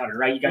cookie cutter,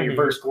 right? You got your Mhm.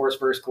 verse, chorus,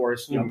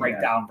 Mhm.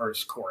 breakdown,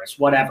 verse, chorus,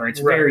 whatever.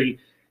 It's Right. very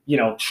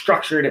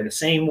structured in the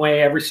same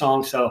way every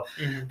song. So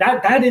Mhm.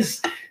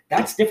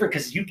 that's different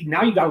because you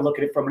got to look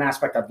at it from an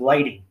aspect of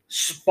lighting,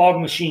 fog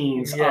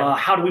machines. Yeah.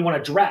 How do we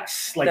want to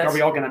dress? Like, are we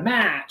all going to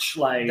match?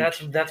 Like,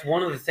 That's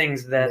one of the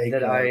things that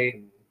Makeup I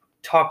and-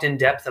 talked in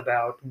depth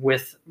about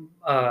with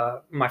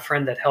my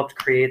friend that helped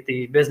create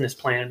the business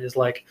plan is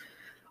like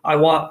I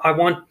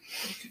want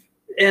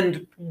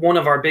and one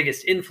of our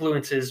biggest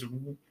influences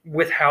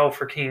with how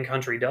For King and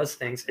Country does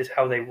things is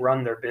how they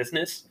run their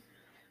business.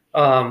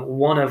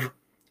 One of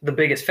the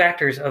biggest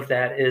factors of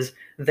that is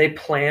they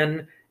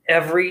plan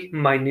every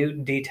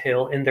minute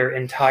detail in their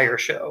entire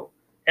show,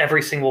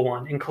 every single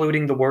one,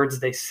 including the words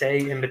they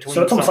say in between.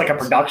 so it's almost like a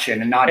songs.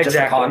 production and not just a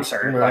Exactly.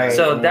 concert. Right. Like,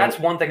 So that's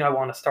one thing I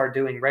want to start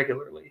doing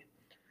regularly.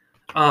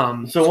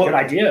 So it's a what good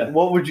idea.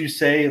 What would you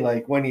say,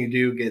 like, when you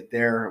do get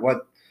there?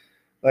 What,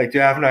 like, do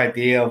you have an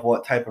idea of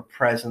what type of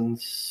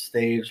presence,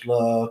 stage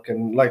look,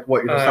 and like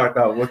what you're just talking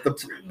about with the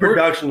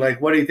production? Like,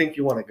 what do you think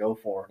you want to go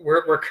for?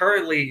 We're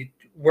currently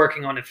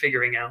working on and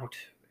figuring out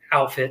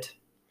outfit.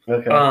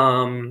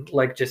 Okay.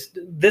 Like just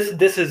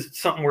this is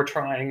something we're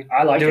trying.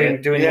 I like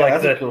it. Doing Yeah, like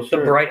that's a the cool the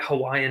shirt. bright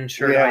Hawaiian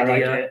shirt Yeah, I like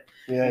idea. it.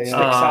 yeah, It yeah. sticks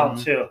out Um,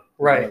 too.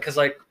 Right, Yes. because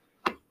like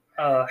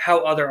how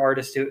other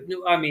artists do it.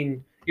 I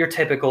mean, your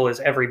typical is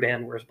every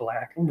band wears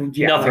black.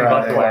 Yeah, nothing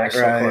but of black. course,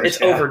 of right. course, It's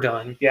yeah.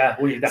 overdone. Yeah,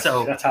 that's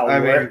how we I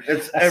work. mean,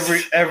 it's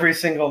every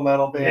single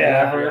metal band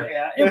ever.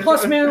 Yeah. And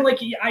plus, man, like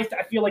I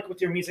feel like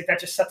with your music, that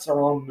just sets their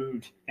own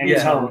mood and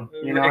Yeah, tone. I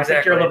think you're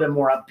exactly. a little bit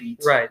more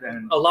upbeat. Right.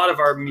 Than, A lot of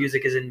our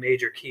music is in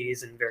major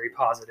keys and very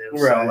positive.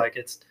 So Right. like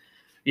it's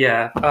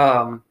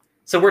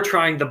so we're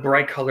trying the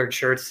bright colored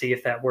shirts, see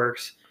if that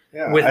works.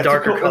 Yeah, With that's a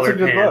darker cool- that's a colored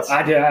good pants. look.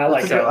 I do. I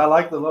like That's a good- that I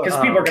like the look.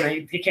 because people are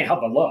you can't help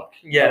but look.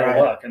 Yeah, Better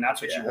right. look, and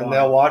that's what you And want.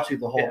 they'll watch you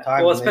the whole Yeah.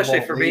 time. Well, and they especially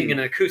won't for being leave.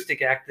 an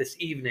acoustic act this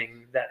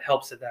evening, that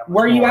helps it that much.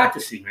 Where are you more. at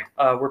this evening?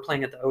 We're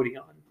playing at the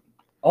Odeon.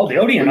 Oh, the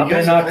Odeon Well, up you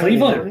in guys are playing the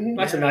Cleveland. Odeon?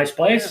 That's a nice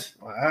place.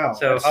 Wow.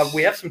 So that's-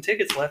 we have some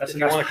tickets left That's if a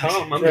you nice want to place.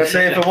 come. I was gonna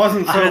say if it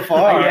wasn't so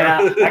far.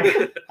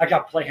 Yeah, I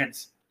got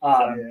plans.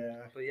 Yeah.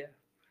 But yeah.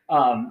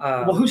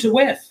 Well, who's it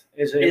with?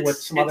 Is it it's- with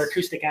some other it's-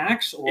 acoustic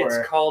acts or?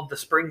 It's called the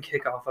Spring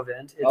Kickoff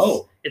event.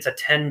 It's a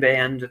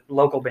 10-band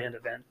local band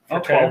event for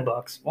Okay.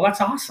 $12. Well,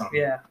 that's awesome.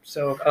 Yeah.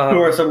 So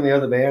Who are some of the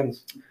other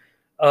bands?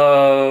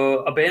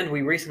 a band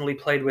we recently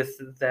played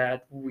with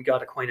that we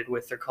got acquainted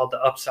with. They're called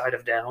the Upside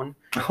of Down.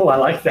 Oh, I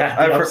like that.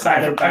 The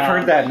Upside of I've heard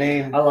Down. that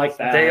name. I like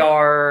that. They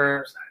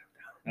are.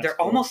 That's They're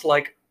cool. almost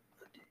like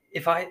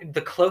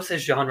the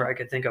closest genre I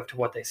could think of to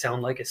what they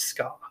sound like is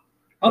ska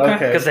okay.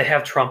 Okay. because they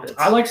have trumpets.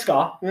 I like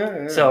ska.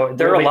 Yeah, yeah. So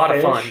they're Really a lot of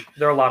fish. fun.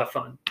 They're a lot of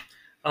fun.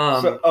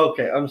 So,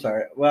 okay, I'm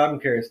sorry. Well, I'm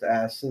curious to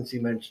ask since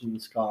you mentioned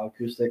ska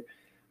acoustic.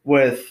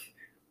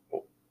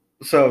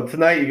 So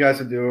tonight you guys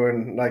are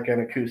doing like an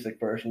acoustic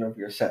version of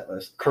your set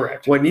list.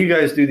 Correct. When you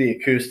guys do the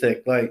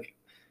acoustic, like,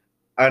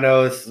 I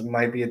know this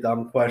might be a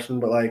dumb question,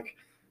 but like,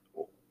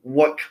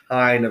 what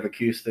kind of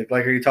acoustic?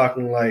 Like, are you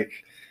talking like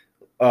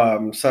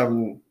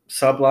some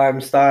Sublime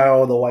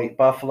style, the White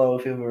Buffalo?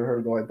 If you've ever heard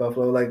of the White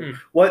Buffalo, like,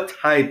 what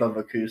type of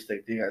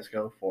acoustic do you guys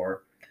go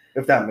for?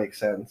 If that makes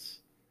sense.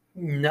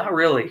 Not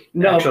really.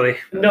 No, actually.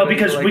 No,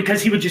 because Like-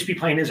 because he would just be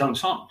playing his own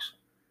songs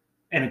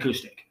in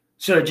acoustic.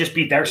 So it'd just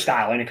be their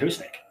style in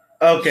acoustic.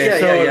 Okay, Yeah,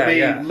 so yeah, it'd be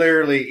yeah.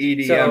 literally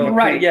EDM. So-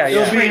 Right. yeah,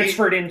 It'll yeah. be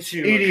transferred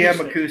into EDM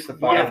acoustic.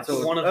 acoustified. Yeah,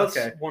 So one of the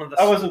okay. one of the.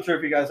 I wasn't sure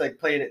if you guys like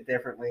played it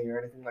differently or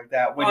anything like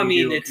that. When I you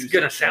mean, do it's acoustic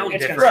gonna sound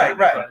It's gonna different.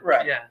 sound- but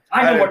right. Yeah.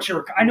 I know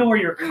I where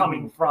you're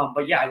coming from,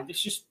 but yeah,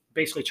 it's just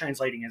basically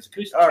translating as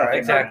acoustic. All right,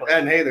 Exactly.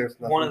 And hey, there's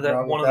nothing One of the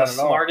wrong one with of the that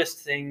at all.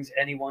 smartest things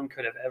anyone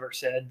could have ever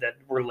said that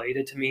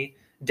related to me.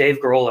 Dave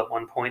Grohl at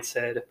one point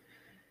said,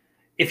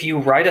 "If you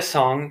write a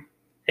song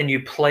and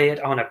you play it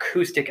on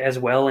acoustic as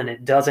well, and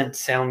it doesn't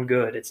sound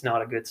good, it's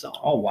not a good song.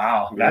 Oh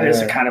wow, that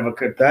is a kind of a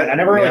good point. That, I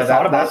never really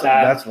thought about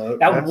that. That's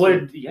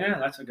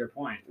That's a good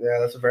point. Yeah,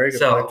 that's a very good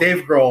So- point.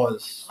 Dave Grohl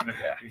is.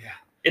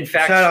 In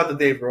fact, Shout out to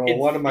Dave Grohl, in-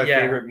 one of my yeah.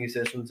 favorite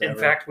musicians in ever.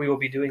 fact, we will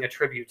be doing a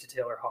tribute to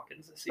Taylor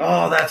Hawkins this season.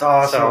 Oh, that's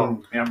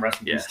awesome. Yeah, rest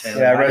in peace, Yes. Taylor.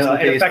 Yeah, rest I know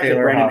in it peace, affected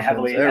Taylor Brandon Hawkins.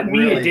 heavily. It And me,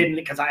 really- it didn't,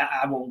 because I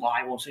won't lie.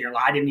 I won't say your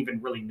lie. I didn't even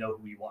really know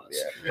who he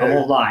was. Yeah. I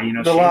won't lie. You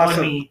know, the she loss won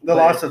of me, the but-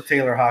 loss of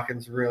Taylor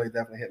Hawkins really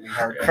definitely hit me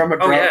hard. Yeah. From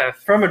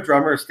a Oh,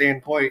 drummer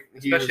standpoint,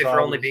 he was especially for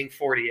only always- being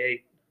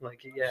 48. Like,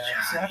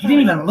 yeah. He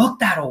didn't even look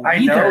that old I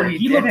either. know,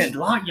 he looked didn't. a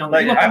lot younger.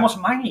 Like, he looked I- almost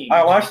my age.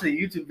 I watched the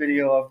YouTube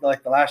video of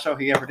like the last show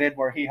he ever did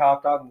where he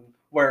hopped on,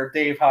 where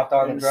Dave hopped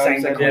on the And drums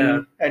sang the and,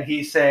 Queen. and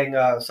he sang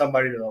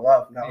 "Somebody to the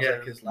Love," and that was Yeah.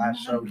 like his last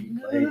show he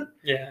played.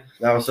 Yeah.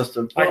 That was just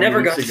a. I never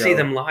weeks got to ago. see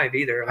them live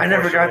either. I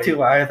never got unfortunately.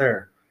 to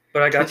either.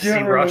 But I got Did to you see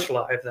ever- Rush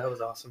live. That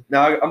was awesome.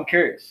 Now I'm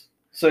curious.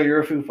 So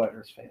you're a Foo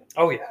Fighters fan?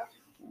 Oh, yeah.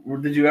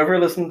 Did you ever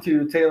listen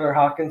to Taylor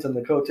Hawkins and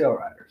the Coattail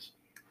Riders?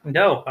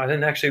 No, I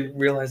didn't actually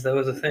realize that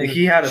was a thing.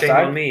 He had a Shame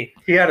side- on me.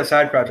 He had a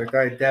side project.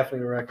 I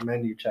definitely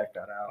recommend you check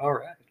that out. All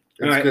right.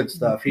 It's Alright. good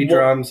stuff. He Well-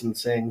 drums and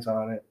sings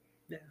on it.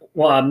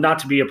 Well, not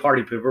to be a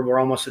party pooper, we're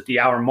almost at the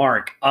hour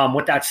mark.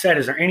 With that said,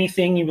 is there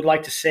anything you would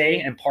like to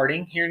say in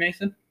parting here,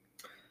 Nathan?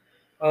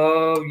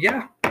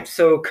 Yeah.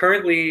 So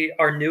currently,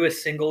 our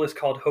newest single is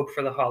called "Hope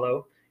for the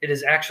Hollow." It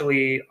is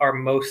actually our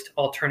most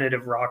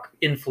alternative rock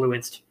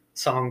influenced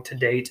song to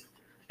date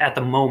at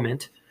the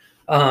moment.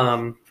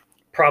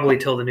 Probably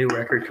till the new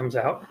record comes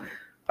out.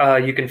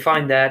 You can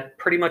find that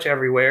pretty much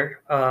everywhere.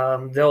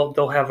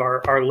 They'll have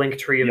our link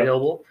tree Yep.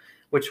 available,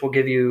 which will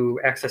give you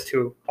access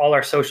to all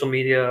our social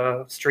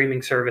media,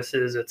 streaming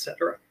services,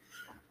 etc.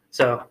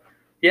 So,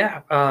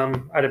 yeah,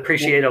 I'd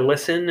appreciate a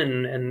listen,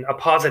 and a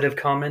positive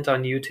comment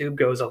on YouTube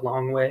goes a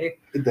long way.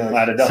 It does.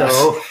 Glad it does.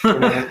 So,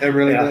 It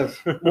really Yeah.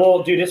 does.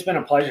 Well, dude, it's been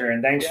a pleasure,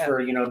 and thanks Yeah.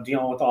 for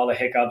dealing with all the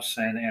hiccups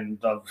and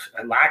the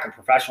lack of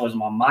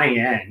professionalism on my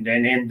end,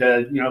 and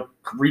the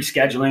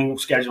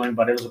scheduling.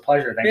 But it was a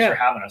pleasure. Thanks Yeah. for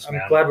having us, I'm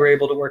man. glad we're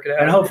able to work it out.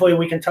 And hopefully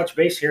we can touch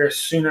base here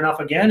soon enough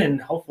again, and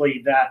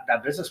hopefully that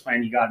business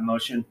plan you got in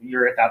motion,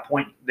 you're at that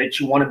point that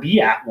you want to be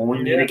at when we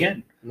meet Yeah.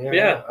 again.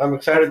 Yeah. I'm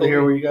excited to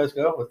hear where you guys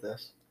go with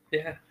this.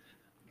 Yeah.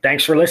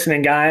 Thanks for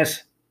listening,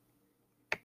 guys.